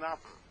 It's not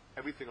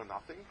everything or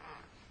nothing.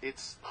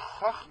 It's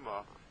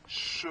chachma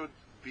should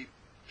be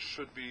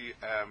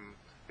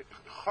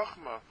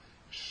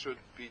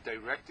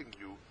directing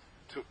you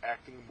to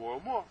acting more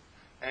and more.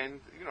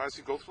 And as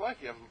you go through life,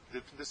 you have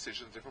different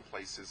decisions, different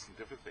places, and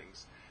different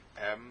things.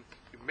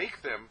 You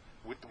make them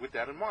with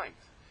that in mind.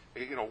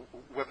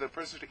 Whether the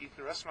person should eat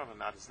in a restaurant or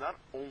not is not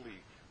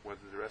only whether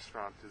the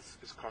restaurant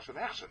is kosher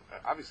nechsher,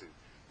 obviously.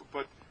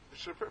 But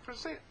should a person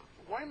say,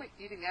 why am I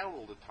eating out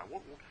all the time?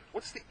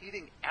 What's the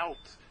eating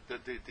out?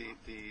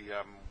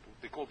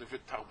 They call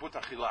it tarbut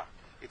achila.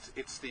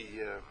 It's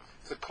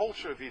the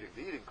culture of eating,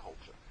 the eating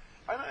culture.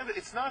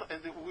 It's not.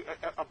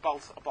 A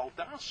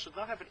baldas should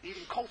not have an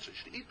eating culture. He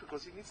should eat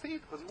because he needs to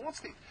eat, because he wants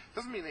to eat.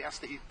 Doesn't mean he has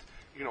to eat,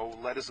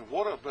 lettuce and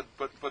water. But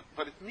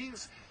it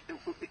means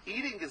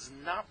eating is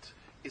not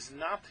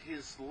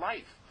his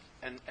life.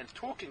 And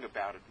talking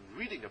about it, and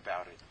reading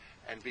about it,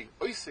 and being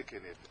oisik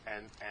in it,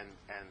 and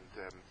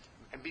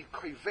being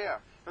kover.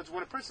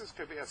 When a person is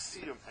kover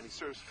siyum and he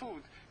serves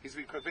food, he's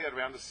being kover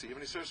around the siyum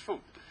and he serves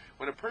food.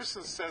 When a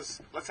person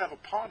says, "Let's have a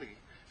party,"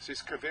 so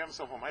he's kover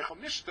himself on meichel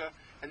nishta,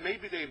 and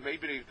maybe they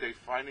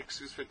find an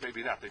excuse for it,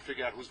 maybe not. They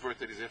figure out whose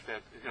birthday it is. If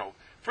that,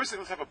 first thing,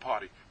 let's have a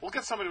party. We'll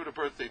get somebody with a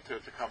birthday to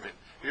come in.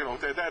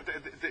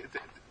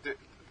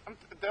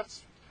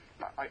 That's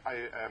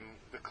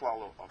the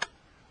klal of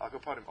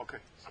Al-Kaparim. Okay,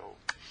 so.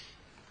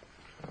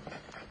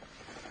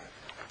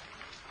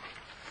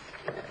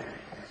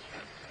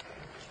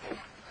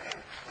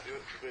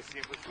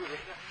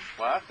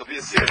 What? There'll be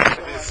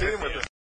a scene with